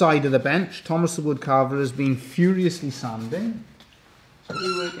other side of the bench, Thomas the wood carver has been furiously sanding. What are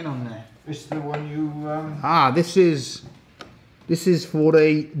you working on there? It's the one you... This is for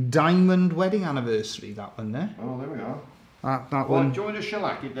a diamond wedding anniversary, that one there. Oh, there we are. That one. Do you want to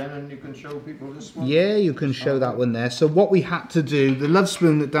shellac it then and you can show people this one? Yeah, you can show that one there. So what we had to do, the love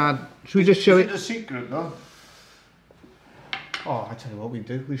spoon that Dad... Should we just show it? It's a secret though. Oh, I tell you what we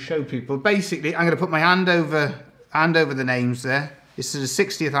do. We show people. Basically, I'm going to put my hand over the names there. This is the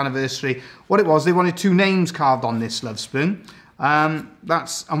 60th anniversary. What it was, they wanted 2 names carved on this love spoon. And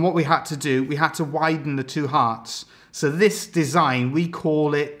what we had to do, we had to widen the 2 hearts. So this design, we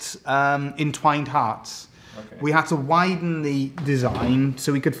call it entwined hearts. Okay. We had to widen the design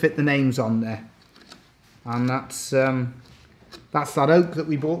so we could fit the names on there. And that's that oak that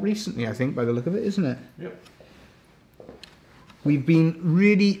we bought recently, I think, by the look of it, isn't it? Yep. We've been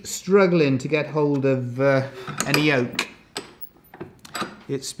really struggling to get hold of any oak.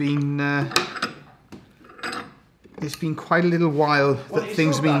 It's been quite a little while that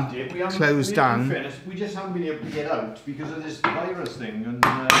things have been closed down. We just haven't been able to get out because of this virus thing. And,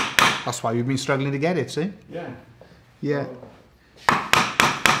 that's why we've been struggling to get it, see? Yeah. Yeah.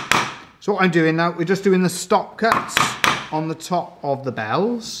 So what I'm doing now, we're just doing the stop cuts on the top of the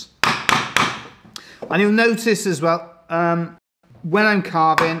bells. And you'll notice as well, when I'm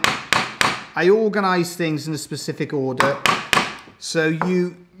carving, I organise things in a specific order. So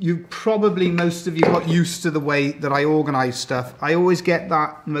you probably, most of you got used to the way that I organise stuff. I always get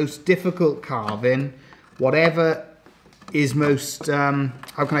that most difficult carving, whatever is most,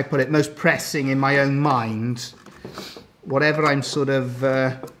 how can I put it, most pressing in my own mind. Whatever I'm sort of,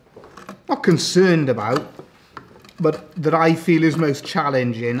 not concerned about, but that I feel is most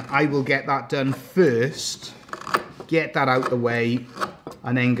challenging, I will get that done first, get that out the way,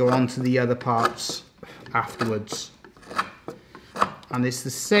 and then go on to the other parts afterwards. And it's the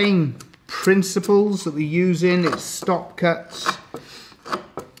same principles that we're using. It's stop cuts.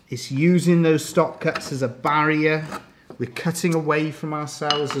 It's using those stop cuts as a barrier. We're cutting away from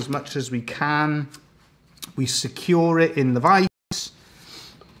ourselves as much as we can. We secure it in the vise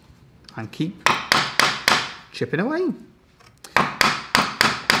and keep chipping away.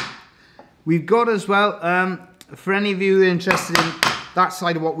 We've got as well, for any of you who are interested in that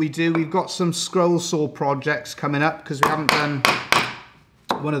side of what we do, we've got some scroll saw projects coming up because we haven't done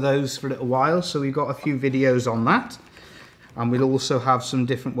one of those for a little while, so we've got a few videos on that, and we'll also have some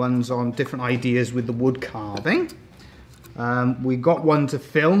different ones on different ideas with the wood carving. We got one to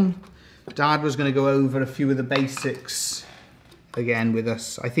film. Dad was going to go over a few of the basics again with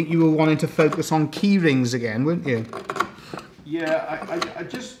us. I think you were wanting to focus on key rings again, weren't you? Yeah, I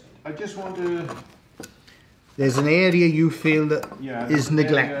just want to... There's an area you feel that is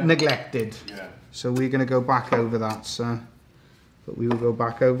neglected. Yeah. So we're going to go back over that, but we will go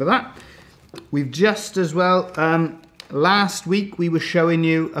back over that. We've just as well, last week we were showing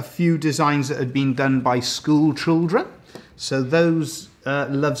you a few designs that had been done by school children. So those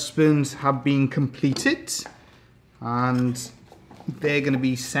Lovespoons have been completed and they're going to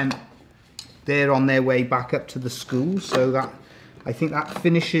be sent, they're on their way back up to the school. So that, I think that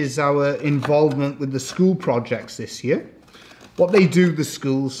finishes our involvement with the school projects this year. What they do, the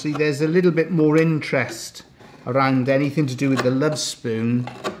schools, see there's a little bit more interest around anything to do with the Lovespoon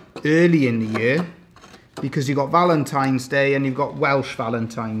early in the year, because you've got Valentine's Day and you've got Welsh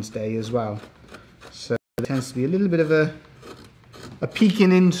Valentine's Day as well. So there tends to be a little bit of a peak in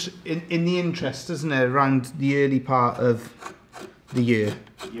the interest, doesn't there, around the early part of the year.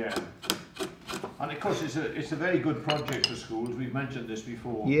 Yeah. And of course it's a very good project for schools. We've mentioned this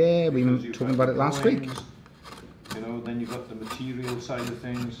before. Yeah, we were talking about it last week. You know, then you've got the material side of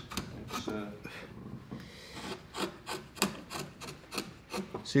things.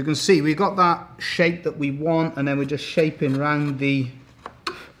 So you can see we've got that shape that we want, and then we're just shaping around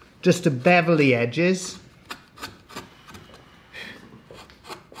just to bevel the edges.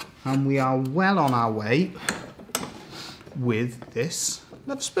 And we are well on our way with this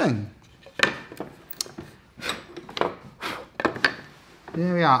Lovespoon.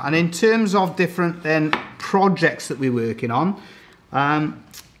 There we are. And in terms of different then projects that we're working on, I'm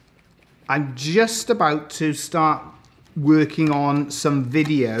just about to start working on some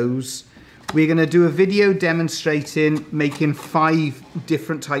videos. We're going to do a video demonstrating making 5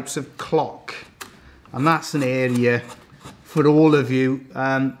 different types of clock, and that's an area for all of you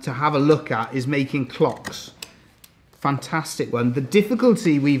to have a look at, is making clocks. Fantastic one. The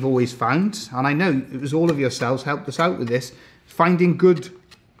difficulty we've always found, and I know it was all of yourselves helped us out with this, finding good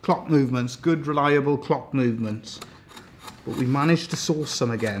clock movements, good reliable clock movements. But we managed to source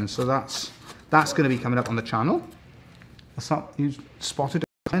some again, so that's going to be coming up on the channel. That's not, you spotted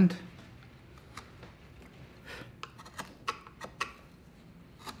at the end.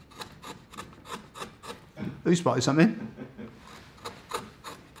 Who spotted something?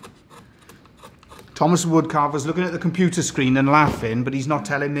 Thomas the woodcarver's looking at the computer screen and laughing, but he's not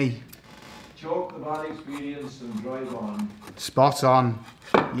telling me. Chalk the bad experience and drive on. Spot on.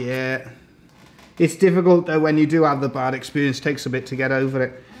 Yeah. It's difficult though when you do have the bad experience. It takes a bit to get over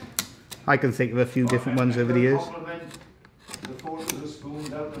it. I can think of a few different ones over the years. The photos are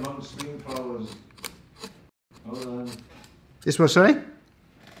spooned out among spring flowers. Hold on. This was, sorry?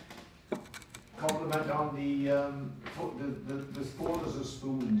 Compliment on the photos of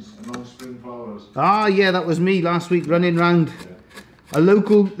spoons among spring flowers. Ah, yeah, that was me last week running round. Yeah.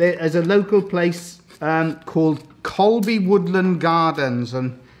 There's a local place called Colby Woodland Gardens,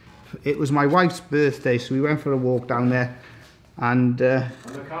 and it was my wife's birthday, so we went for a walk down there. And the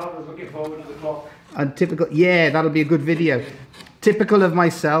carver's looking forward to the clock. And typical, yeah, that'll be a good video. Typical of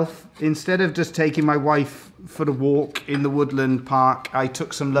myself, instead of just taking my wife for a walk in the woodland park, I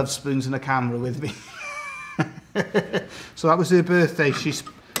took some Lovespoons and a camera with me. So that was her birthday. She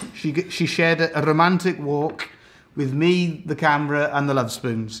shared a romantic walk with me, the camera, and the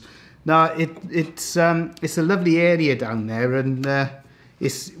Lovespoons. Now it's a lovely area down there, and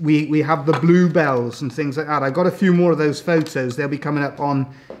we have the bluebells and things like that. I got a few more of those photos. They'll be coming up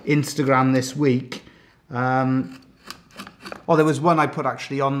on Instagram this week. Oh, there was one I put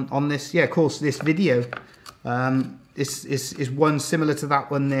actually on this. Yeah, of course, this video. Is one similar to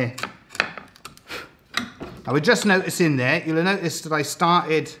that one there. I would just noticing there, you'll notice that I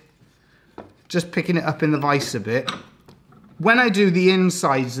started just picking it up in the vise a bit. When I do the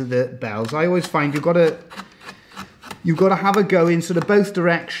insides of the bells, I always find you've got to have a go in sort of both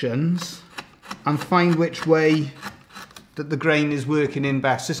directions and find which way that the grain is working in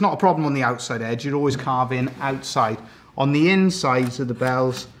best. It's not a problem on the outside edge, you're always carving outside. On the insides of the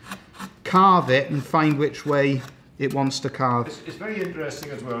bells, carve it and find which way it wants to carve. It's very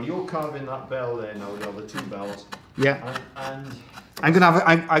interesting as well. You're carving that bell there now, the 2 bells. Yeah. And I'm gonna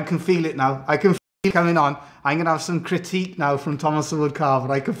have. I can feel it now. I can feel it coming on. I'm gonna have some critique now from Thomas the woodcarver.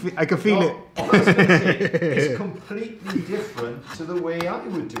 I can feel it. I was gonna say, it's completely different to the way I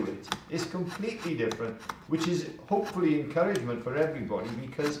would do it. It's completely different, which is hopefully encouragement for everybody,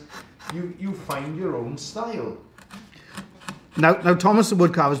 because you find your own style. Now Thomas the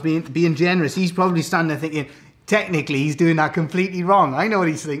woodcarver's being generous. He's probably standing there thinking, technically he's doing that completely wrong. I know what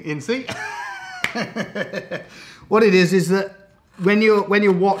he's thinking. See, what it is that when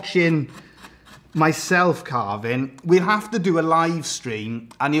you're watching myself carving, we'll have to do a live stream,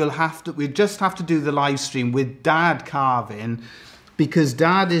 and we'll just have to do the live stream with Dad carving, because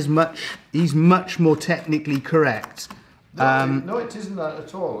Dad is much more technically correct. No, it isn't that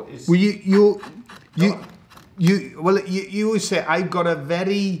at all. It's well, you always say I've got a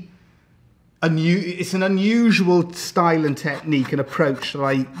very it's an unusual style and technique and approach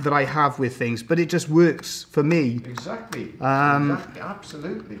that I have with things, but it just works for me. Exactly. Exactly.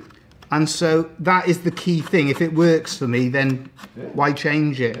 Absolutely. And so that is the key thing. If it works for me, then why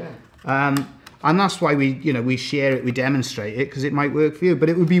change it? Yeah. And that's why we share it, we demonstrate it, because it might work for you. But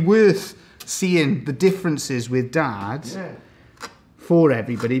it would be worth seeing the differences with Dad for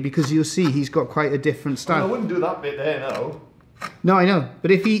everybody, because you'll see he's got quite a different style. Well, I wouldn't do that bit there, no. No, I know.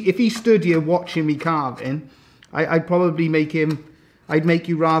 But if he stood here watching me carving, I'd probably make you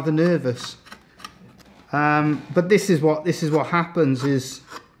rather nervous. But this is what happens is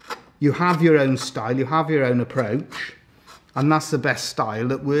you have your own style, you have your own approach, and that's the best style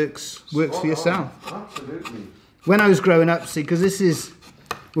that works for yourself. Absolutely. When I was growing up, see, because this is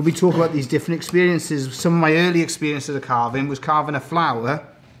when we talk about these different experiences. Some of my early experiences of carving was carving a flower,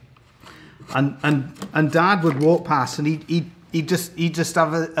 and Dad would walk past and he'd just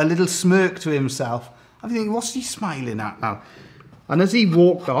have a little smirk to himself. I'm thinking, what's he smiling at now? And as he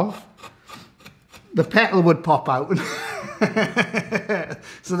walked off, the petal would pop out.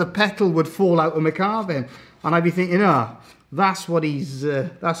 So the petal would fall out of my carving. And I'd be thinking, that's what he's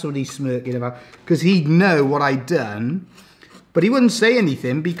smirking about. Because he'd know what I'd done, but he wouldn't say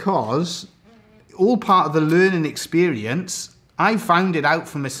anything, because all part of the learning experience, I found it out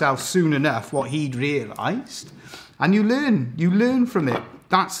for myself soon enough what he'd realised. And you learn from it.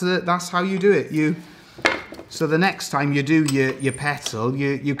 That's how you do it. So the next time you do your petal,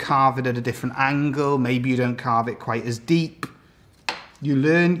 you carve it at a different angle. Maybe you don't carve it quite as deep. You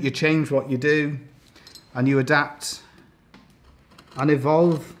learn, you change what you do, and you adapt and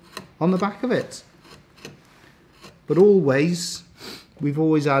evolve on the back of it. But always,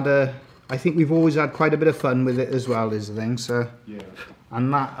 I think we've always had quite a bit of fun with it as well, is the thing. So,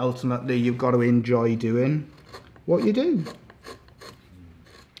 and that ultimately you've got to enjoy doing what you do.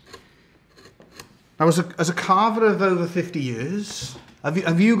 Now, as a carver of over 50 years,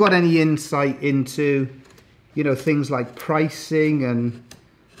 have you got any insight into, things like pricing and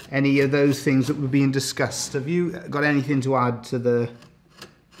any of those things that were being discussed? Have you got anything to add to the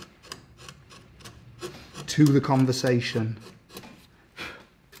conversation?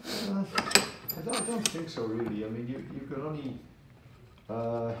 I don't think so, really. I mean, you can only,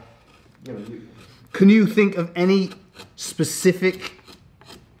 Can you think of any specific,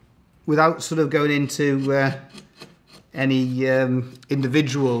 without sort of going into any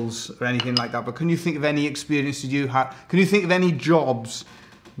individuals or anything like that, but can you think of any experiences you had? Can you think of any jobs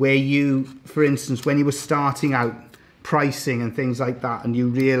where you, for instance, when you were starting out, pricing and things like that, and you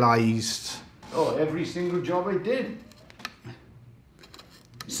realised? Oh, every single job I did.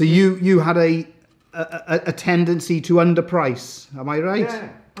 So you had a tendency to underprice, am I right? Yeah,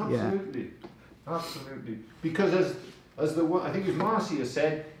 absolutely. Yeah. Absolutely. Because as the one, I think it was Marcia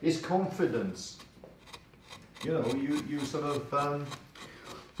said, it's confidence. You sort of,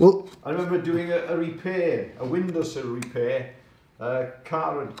 well, I remember doing a repair, a windowsill repair. A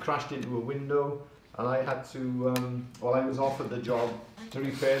car had crashed into a window, and I had to, I was offered the job to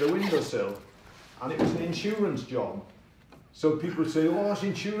repair the windowsill, and it was an insurance job. So people say, oh, it's an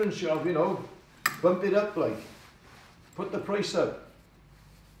insurance job, bump it up, put the price up.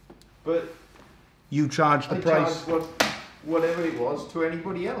 But you charged the price. Whatever it was to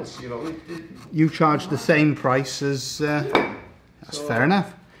anybody else, You charged the same price as. That's fair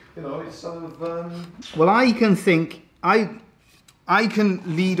enough. It's sort of. Well, I can think. I can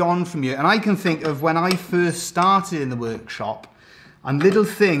lead on from you, and I can think of when I first started in the workshop, and little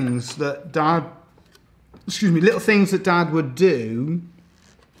things that Dad would do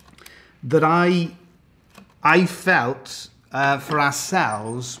that I felt for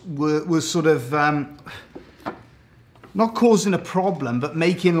ourselves were sort of not causing a problem, but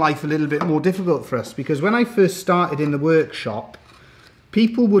making life a little bit more difficult for us. Because when I first started in the workshop,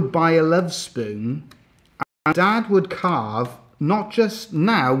 people would buy a Lovespoon, and Dad would carve. Not just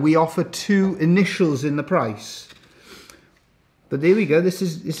now, we offer 2 initials in the price. But there we go. This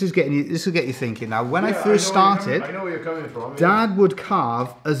will get you thinking now. When I first started, I know where you're coming from. Dad would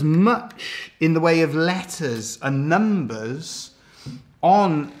carve as much in the way of letters and numbers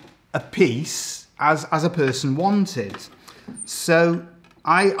on a piece as a person wanted. So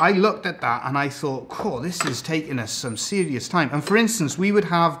I looked at that and I thought, cool, this is taking us some serious time. And for instance, we would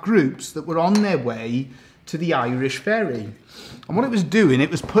have groups that were on their way to the Irish ferry. And what it was doing, it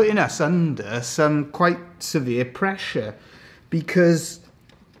was putting us under some quite severe pressure, because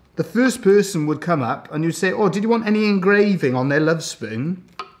the first person would come up and you'd say, oh, did you want any engraving on their Lovespoon?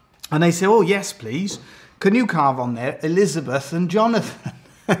 And they say, oh, yes, please. can you carve on there Elizabeth and Jonathan?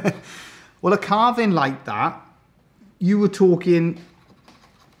 Well, a carving like that, you were talking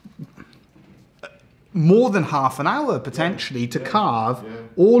more than half an hour potentially to carve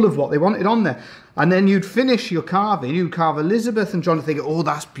all of what they wanted on there. And then you'd finish your carving, you'd carve Elizabeth and Jonathan, think, oh,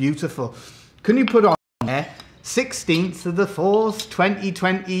 that's beautiful. Can you put on there 16th of the 4th,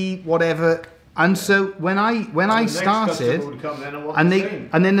 2020, whatever. And so when I started, and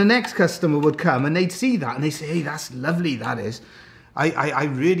then the next customer would come and they'd see that and they'd say, hey, that's lovely, that is. I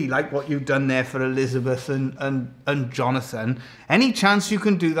really like what you've done there for Elizabeth and Jonathan. Any chance you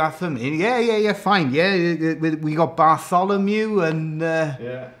can do that for me? Yeah, fine. Yeah, we got Bartholomew and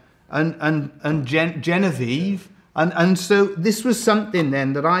Genevieve, and so this was something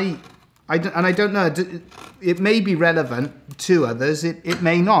then that I don't know. It may be relevant to others. It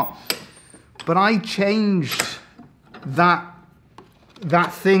may not. But I changed that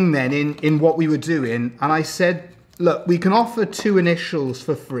thing then in what we were doing, and I said, look, we can offer 2 initials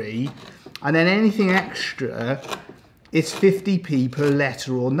for free, and then anything extra, it's 50p per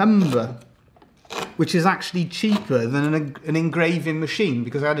letter or number, which is actually cheaper than an engraving machine,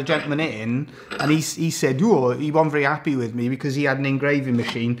 because I had a gentleman in, and he said, oh, he wasn't very happy with me because he had an engraving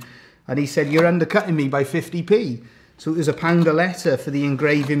machine, and he said, you're undercutting me by 50p. So it was £1 a letter for the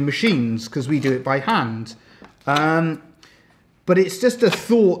engraving machines, because we do it by hand. But it's just a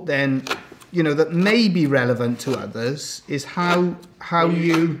thought then, you know, that may be relevant to others, is how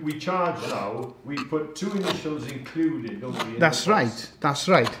we charge now, we put 2 initials included, don't we? That's right, that's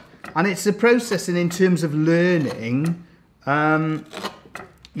right. And it's the processing in terms of learning,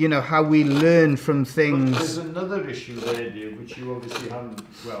 you know, how we learn from things. But there's another issue there, Dave, which you obviously haven't,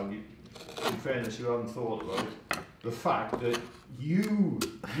 well, in fairness, you haven't thought about. The fact that you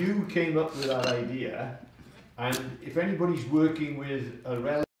came up with that idea, and if anybody's working with a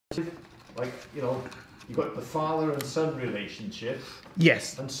relative, like, you know, you've got the father and son relationship.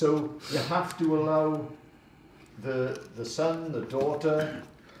 Yes. And so you have to allow the son, the daughter,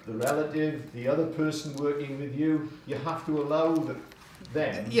 the relative, the other person working with you, you have to allow them.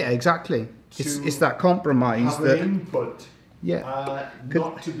 Yeah, exactly. It's that compromise. Have an input. Yeah.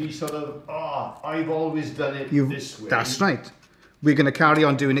 Not to be sort of, I've always done it this way. That's right. We're going to carry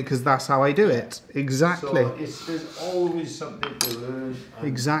on doing it because that's how I do it. Exactly. So there's always something to learn.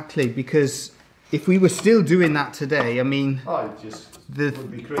 Exactly, because if we were still doing that today, I mean, it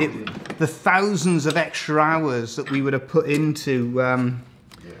would be crazy. The thousands of extra hours that we would have put into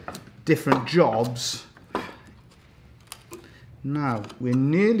different jobs. Now, we're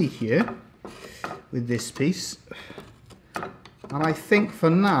nearly here with this piece. And I think for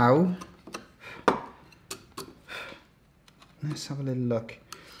now, let's have a little look.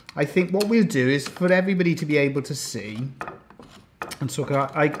 I think what we'll do is for everybody to be able to see, and so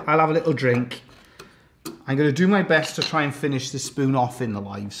I'll have a little drink. I'm going to do my best to try and finish this spoon off in the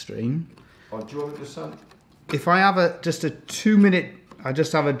live stream. Oh, do you want me to send? If I have just a 2-minute, I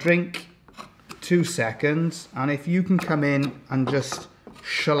just have a drink, 2 seconds, and if you can come in and just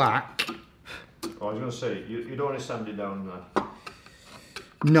shellac. Oh, I was going to say, you don't want to sand it down there.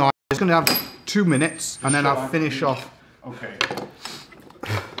 No, I'm just going to have 2 minutes and then I'll finish off. Okay.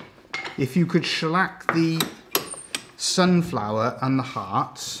 If you could shellac the sunflower and the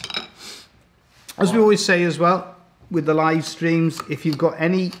hearts. As we always say as well, with the live streams, if you've got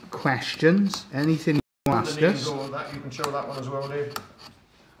any questions, anything you want to ask us. You can show that one as well, Dave.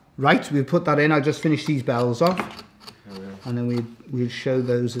 Right, we'll put that in. I'll just finish these bells off. And then we'll show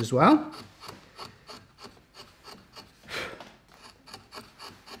those as well.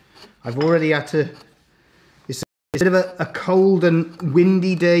 I've already had to, it's a bit of a cold and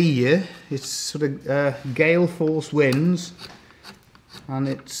windy day here. It's sort of gale force winds, and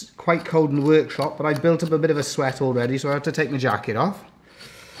it's quite cold in the workshop, but I built up a bit of a sweat already, so I had to take my jacket off.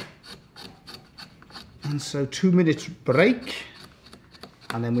 And so 2 minutes break,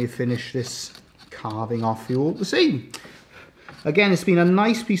 and then we finish this carving off for you all to see. Again, it's been a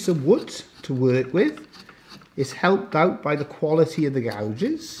nice piece of wood to work with. It's helped out by the quality of the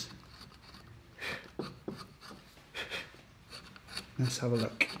gouges. Let's have a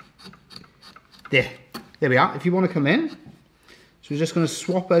look. There we are. If you want to come in. So we're just going to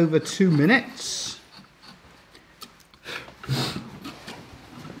swap over 2 minutes. And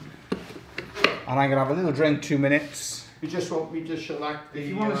I'm going to have a little drink, 2 minutes. You just want me to shellac the... If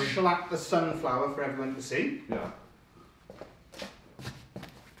you want to shellac the sunflower for everyone to see. Yeah.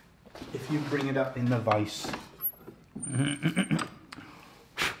 If you bring it up in the vise.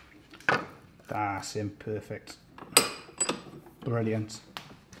 That's imperfect. Brilliant.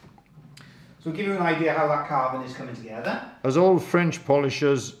 So give you an idea how that carving is coming together. As all French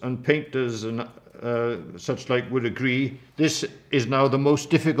polishers and painters and such like would agree, this is now the most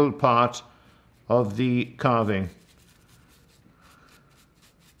difficult part of the carving.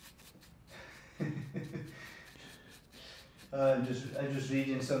 I'm just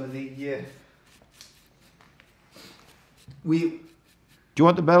reading some of the. Do you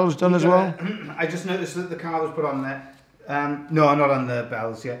want the bells done as well? I just noticed that the car was put on there. No, not on the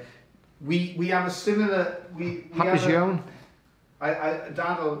bells yet. We have a similar. Happy own.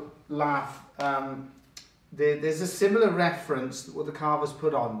 Dad will laugh. There's a similar reference that what the carvers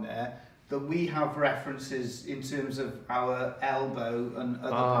put on there. That we have references in terms of our elbow and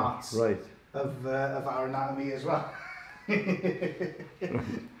other parts of our anatomy as well. Okay.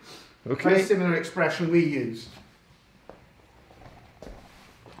 Very similar expression we use.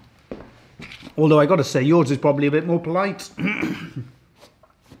 Although I got to say, yours is probably a bit more polite.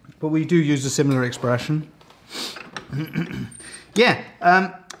 But we do use a similar expression. Yeah,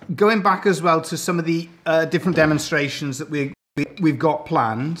 going back as well to some of the different demonstrations that we've got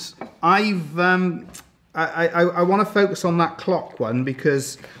planned. I want to focus on that clock one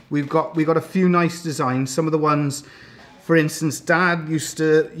because we've got a few nice designs. Some of the ones, for instance, Dad used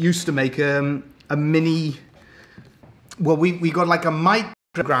to make a mini. Well, we got like a micro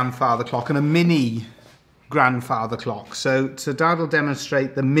grandfather clock and a mini grandfather clock. So Dad will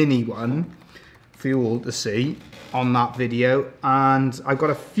demonstrate the mini one for you all to see on that video, and I've got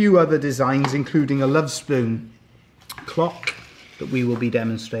a few other designs, including a Lovespoon clock that we will be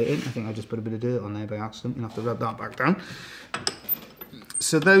demonstrating. I think I just put a bit of dirt on there by accident. You'll have to rub that back down.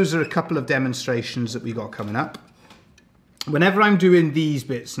 So those are a couple of demonstrations that we got coming up. Whenever I'm doing these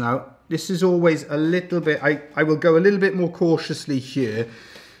bits now, this is always a little bit, I will go a little bit more cautiously here.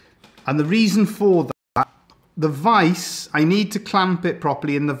 And the reason for that, the vise, I need to clamp it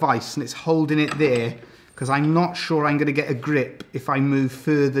properly in the vise, and it's holding it there because I'm not sure I'm going to get a grip if I move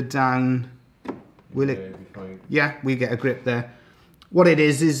further down. Will it? Yeah, we get a grip there. What it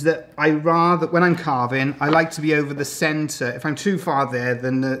is that when I'm carving, I like to be over the centre. If I'm too far there,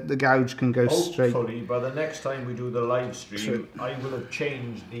 then the gouge can go straight. Hopefully, by the next time we do the live stream, I will have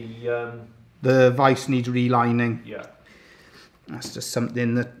changed the... The vise needs relining. Yeah. That's just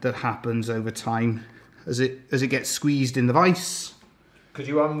something that happens over time as it gets squeezed in the vise. Because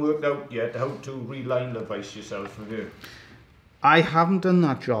you haven't worked out yet how to reline the vise yourself, have you? I haven't done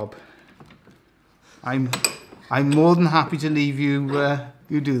that job. I'm more than happy to leave you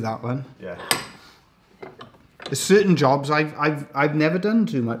you do that one. Yeah. There's certain jobs I've never done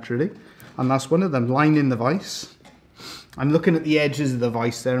too much really, and that's one of them. Lining the vise. I'm looking at the edges of the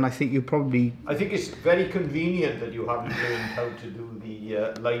vise there, and I think you probably. I think it's very convenient that you haven't learned how to do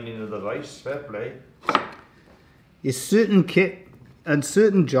the lining of the vise. Fair play. There's certain kit and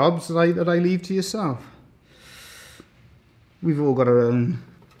certain jobs that I leave to yourself. We've all got our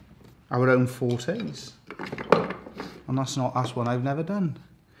own fortes. And that's one I've never done.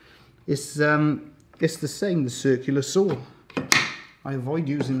 It's the same, the circular saw. I avoid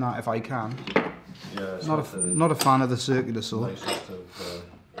using that if I can. Yeah, it's not a fan of the circular saw.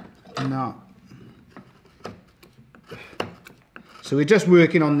 No. So we're just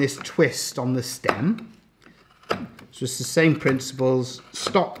working on this twist on the stem. So it's the same principles,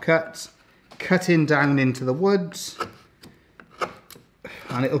 stop cut, cutting down into the woods,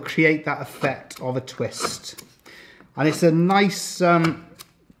 and it'll create that effect of a twist. And it's a nice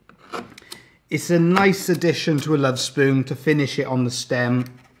addition to a Lovespoon to finish it on the stem,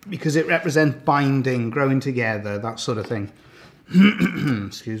 because it represents binding, growing together, that sort of thing.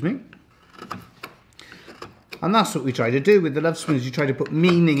 Excuse me. And that's what we try to do with the Lovespoons. You try to put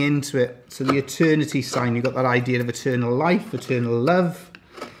meaning into it. So the eternity sign, you've got that idea of eternal life, eternal love.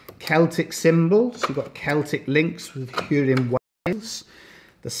 Celtic symbols, you've got Celtic links with here in Wales.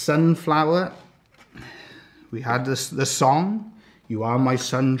 The sunflower. We had the song, You Are My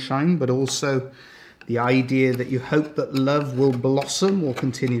Sunshine, but also the idea that you hope that love will blossom, will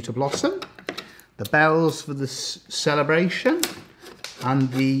continue to blossom. The bells for the celebration,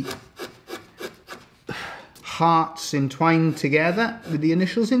 and the hearts entwined together with the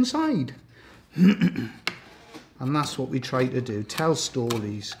initials inside. And that's what we try to do, tell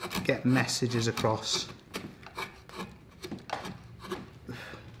stories, get messages across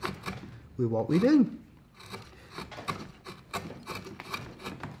with what we do.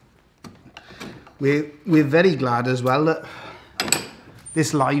 We're very glad as well that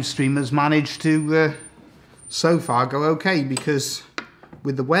this live stream has managed to so far go okay, because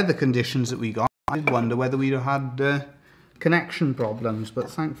with the weather conditions that we got, I wonder whether we'd have had connection problems, but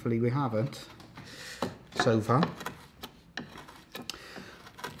thankfully we haven't so far.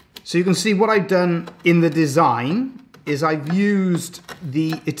 So you can see what I've done in the design is I've used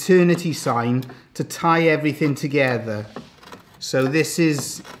the eternity sign to to tie everything together. So this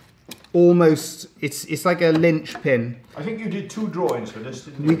is almost, it's like a linchpin. I think you did 2 drawings for this,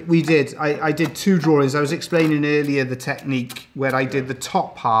 didn't you? We did. I did 2 drawings. I was explaining earlier the technique where I did the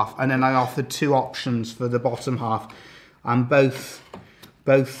top half and then I offered 2 options for the bottom half. And both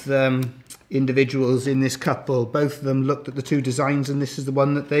individuals in this couple, both of them looked at the 2 designs and this is the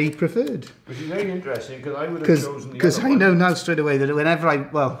one that they preferred. Which is very interesting because I would have chosen the other one. Because I know now straight away that whenever I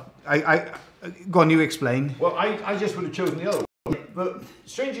go on, you explain. Well, I just would have chosen the other one. But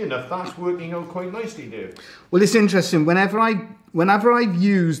strangely enough, that's working out quite nicely there. Well, it's interesting. Whenever I've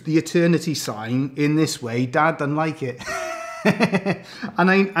used the eternity sign in this way, Dad doesn't like it, and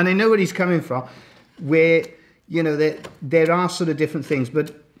I know where he's coming from. Where you know there are sort of different things,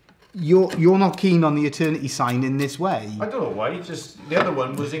 but you're not keen on the eternity sign in this way. I don't know why. Just the other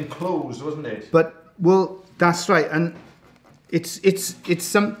one was enclosed, wasn't it? But well, that's right, and it's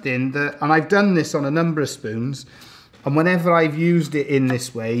something that, and I've done this on a number of spoons. And whenever I've used it in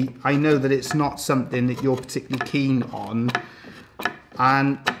this way, I know that it's not something that you're particularly keen on.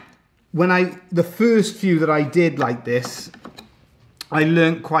 And the first few that I did like this, I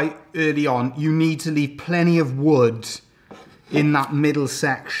learnt quite early on, you need to leave plenty of wood in that middle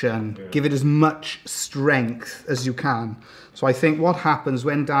section. Yeah. Give it as much strength as you can. So I think what happens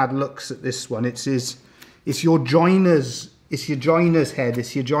when Dad looks at this one, it's your joiner's head,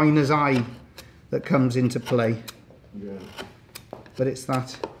 it's your joiner's eye that comes into play. Yeah. But it's a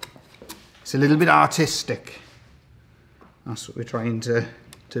little bit artistic. That's what we're trying to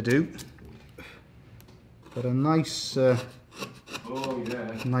do. But a nice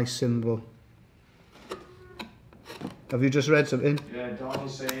nice symbol. Have you just read something? Yeah, Don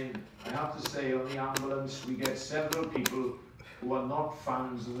is saying, I have to say on the ambulance we get several people who are not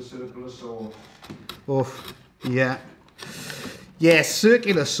fans of the circular saw. Oh, yeah. Yeah,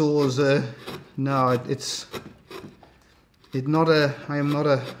 circular saws no, I am not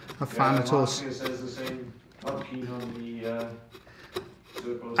a fan at all. Says the same. Not keen on the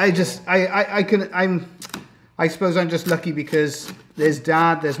circular saw. I suppose I'm just lucky because there's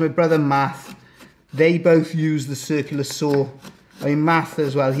Dad, there's my brother Matt. They both use the circular saw. I mean, Matt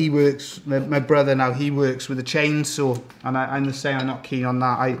as well. He works. My brother now. He works with a chainsaw, and I'm the same. I'm not keen on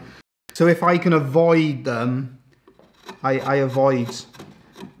that. So if I can avoid them, I avoid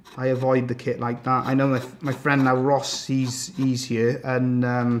the kit like that. I know my friend now Ross, he's here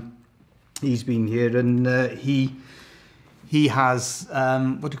and he's been here and he has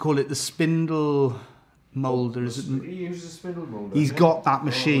what do you call it, the spindle moulder? Is it? He uses a spindle moulder. He's got that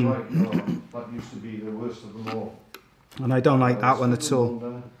machine. Oh, right. No, that used to be the worst of them all. And I don't like that one at all.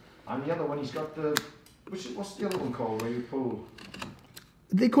 Moulder. And the other one, he's got the what's the other one called where you pull?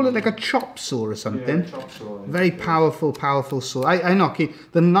 They call it like a chop saw or something. Yeah, chop saw. Very powerful saw. I'm not keen.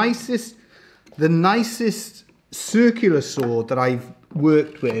 The nicest circular saw that I've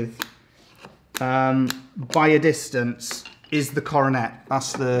worked with by a distance is the Coronet.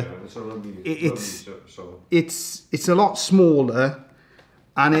 That's the. Yeah, it's a lot smaller,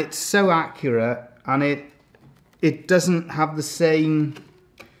 and it's so accurate, and it doesn't have the same.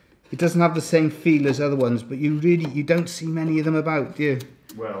 It doesn't have the same feel as other ones, but you don't see many of them about, do you?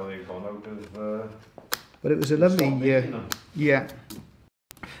 Well, they've gone out of... but it was a lovely... yeah.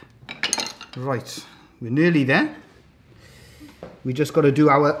 Right, we're nearly there. We just got to do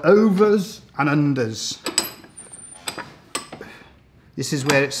our overs and unders. This is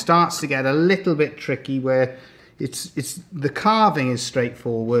where it starts to get a little bit tricky, where the carving is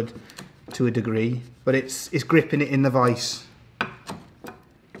straightforward to a degree, but it's gripping it in the vise.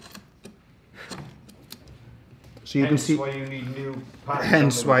 So you can see. Hence why you need new pads.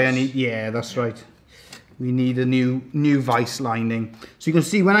 Hence why I need. Yeah, that's right. We need a new vise lining. So you can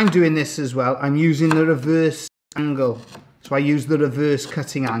see when I'm doing this as well, I'm using the reverse angle. So I use the reverse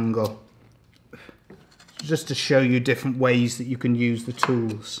cutting angle, just to show you different ways that you can use the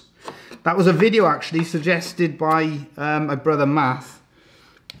tools. That was a video actually suggested by my brother Matt.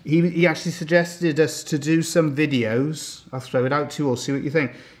 He actually suggested us to do some videos. I'll throw it out to you all, see what you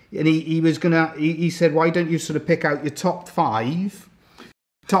think. And he said, why don't you sort of pick out your top five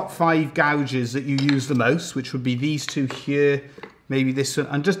gouges that you use the most, which would be these two here, maybe this one,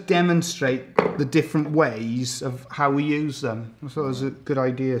 and just demonstrate the different ways of how we use them. I thought it was a good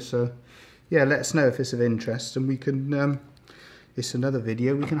idea. So yeah, let us know if it's of interest, and we can, it's another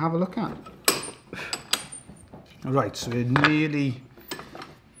video we can have a look at. All right, so we're nearly,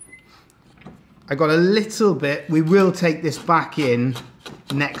 I got a little bit, we will take this back in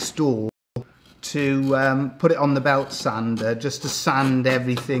next door to put it on the belt sander, just to sand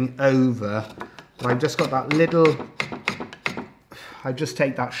everything over. But I've just got that little, I just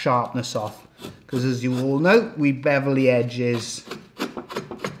take that sharpness off, because as you all know, we bevel the edges,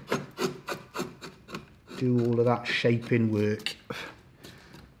 do all of that shaping work.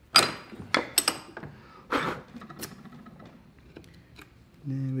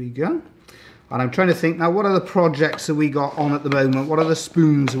 There we go. And I'm trying to think now, what other projects have we got on at the moment? What other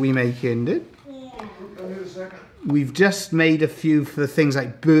spoons are we making, dude? We've just made a few for things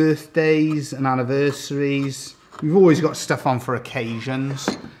like birthdays and anniversaries. We've always got stuff on for occasions.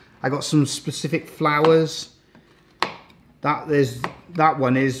 I got some specific flowers. That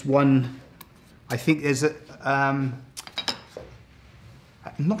one is one. I think there's a. I'm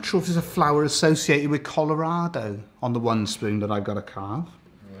not sure if there's a flower associated with Colorado on the one spoon that I've got to carve.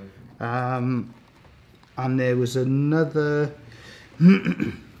 And there was another.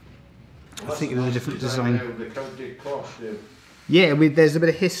 I think it was a different design. Yeah, there's a bit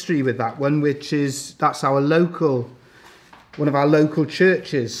of history with that one, which is that's our local, one of our local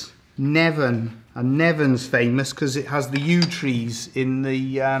churches, Nevin, and Nevin's famous because it has the yew trees in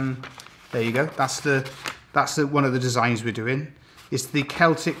the. There you go. That's one of the designs we're doing. It's the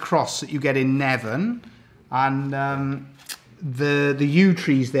Celtic cross that you get in Nevin, and the yew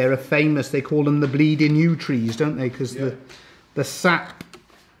trees there are famous. They call them the bleeding yew trees, don't they? Because the sap.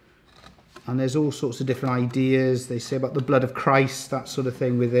 And there's all sorts of different ideas. They say about the blood of Christ, that sort of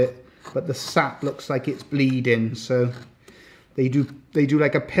thing with it. But the sap looks like it's bleeding, so they do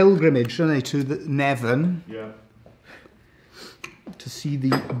like a pilgrimage, don't they, to the Nevin? Yeah. To see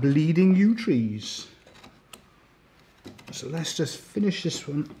the bleeding yew trees. So let's just finish this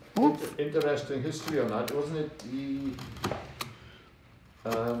one off. Interesting history on that, wasn't it?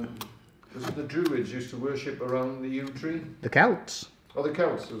 Was it the Druids used to worship around the yew tree? The Celts. Oh, the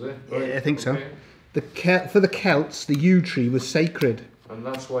Celts, was it? Right. Yeah, I think so. For the Celts, the yew tree was sacred. And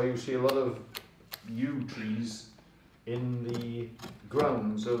that's why you see a lot of yew trees in the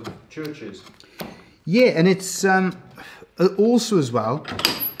grounds of churches. Yeah, and it's also as well,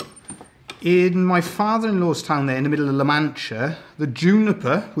 in my father-in-law's town there in the middle of La Mancha, the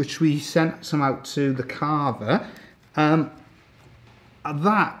juniper, which we sent some out to the carver,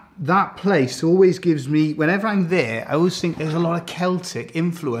 that place always gives me, whenever I'm there, I always think there's a lot of Celtic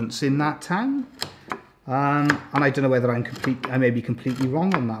influence in that town. And I don't know whether I may be completely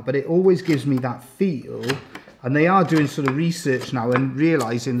wrong on that, but it always gives me that feel. And they are doing sort of research now and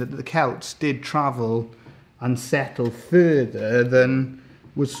realising that the Celts did travel and settle further than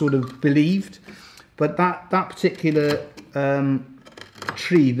was sort of believed. But that particular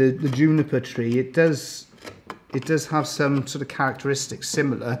tree, the juniper tree, it does have some sort of characteristics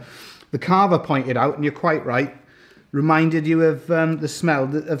similar. The carver pointed out, and you're quite right, reminded you of the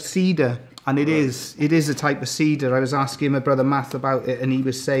smell of cedar. And it is a type of cedar. I was asking my brother Matt about it, and he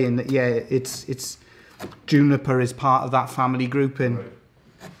was saying that, yeah, it's juniper is part of that family grouping. Right.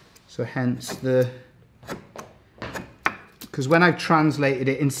 So hence because when I've translated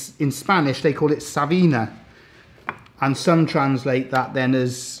it in Spanish, they call it savina. And some translate that then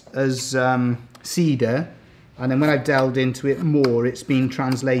as cedar. And then when I've delved into it more, it's been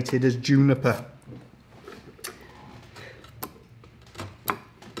translated as juniper.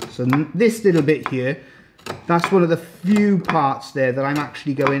 So this little bit here, that's one of the few parts there that I'm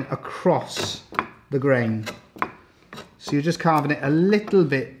actually going across the grain. So you're just carving it a little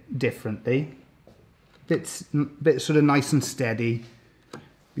bit differently. Bit sort of nice and steady,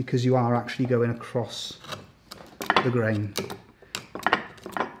 because you are actually going across the grain.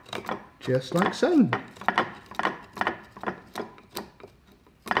 Just like so.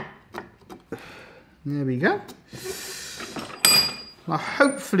 There we go. Well,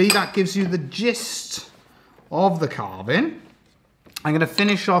 hopefully that gives you the gist of the carving. I'm going to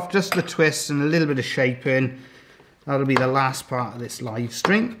finish off just the twists and a little bit of shaping. That'll be the last part of this live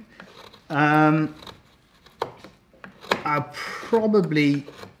stream.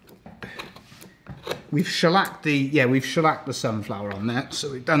 We've shellacked the sunflower on there,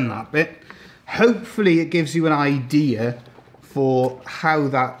 so we've done that bit. Hopefully it gives you an idea for how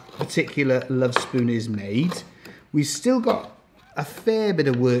that particular love spoon is made. We've still got a fair bit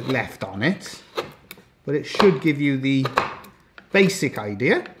of work left on it, but it should give you the basic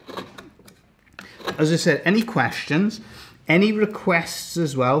idea. As I said, any questions, any requests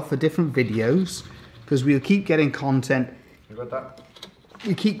as well for different videos, because we'll keep getting content. You got that?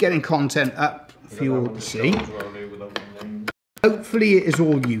 We keep getting content up for you all to see. Hopefully it is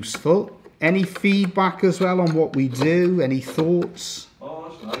all useful. Any feedback as well on what we do, any thoughts? Oh,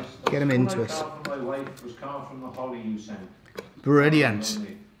 that's nice. Get them into us. My wife was carved from the holly you sent. Brilliant.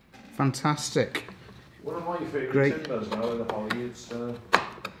 Fantastic. One of my favourite timbers now in the holly. It's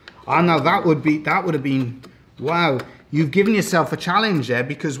now that would have been wow. You've given yourself a challenge there,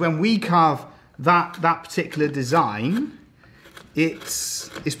 because when we carve that particular design, it's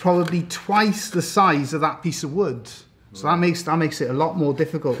probably twice the size of that piece of wood. So that makes it a lot more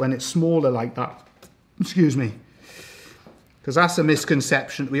difficult when it's smaller like that. Excuse me. Because that's a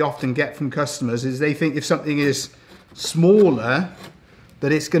misconception that we often get from customers, is they think if something is smaller,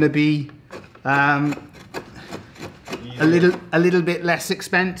 that it's going to be a little bit less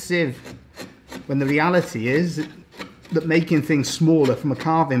expensive. When the reality is that making things smaller from a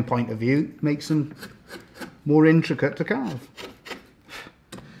carving point of view makes them more intricate to carve.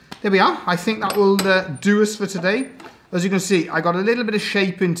 There we are. I think that will do us for today. As you can see, I got a little bit of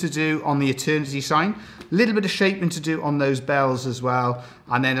shaping to do on the eternity sign, a little bit of shaping to do on those bells as well,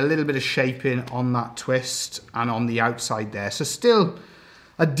 and then a little bit of shaping on that twist and on the outside there. So still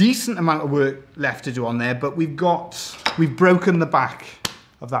a decent amount of work left to do on there, but we've broken the back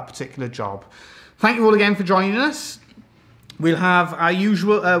of that particular job. Thank you all again for joining us. We'll have our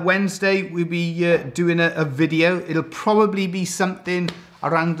usual Wednesday, we'll be doing a video. It'll probably be something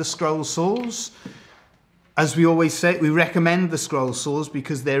around the scroll saws. As we always say, we recommend the scroll saws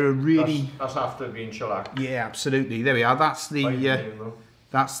because they're a really... That's after being shellacked. Yeah, absolutely. There we are. That's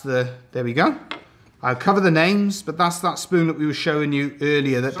the... There we go. I'll cover the names, but that's that spoon that we were showing you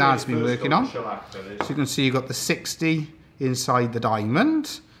earlier that Dad's been working on. So you can see you've got the 60 inside the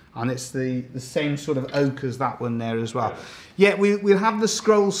diamond, and it's the same sort of oak as that one there as well. Yeah, we'll have the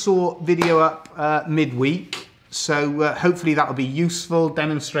scroll saw video up midweek, so hopefully that'll be useful,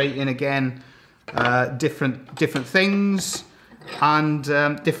 demonstrating again different things and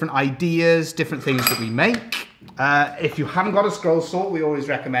different ideas, different things that we make. If you haven't got a scroll saw, we always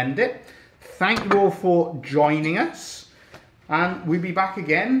recommend it. Thank you all for joining us, and we'll be back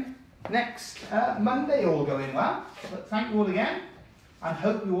again next Monday, all going well. But thank you all again, and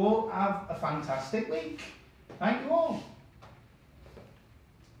hope you all have a fantastic week. Thank you all.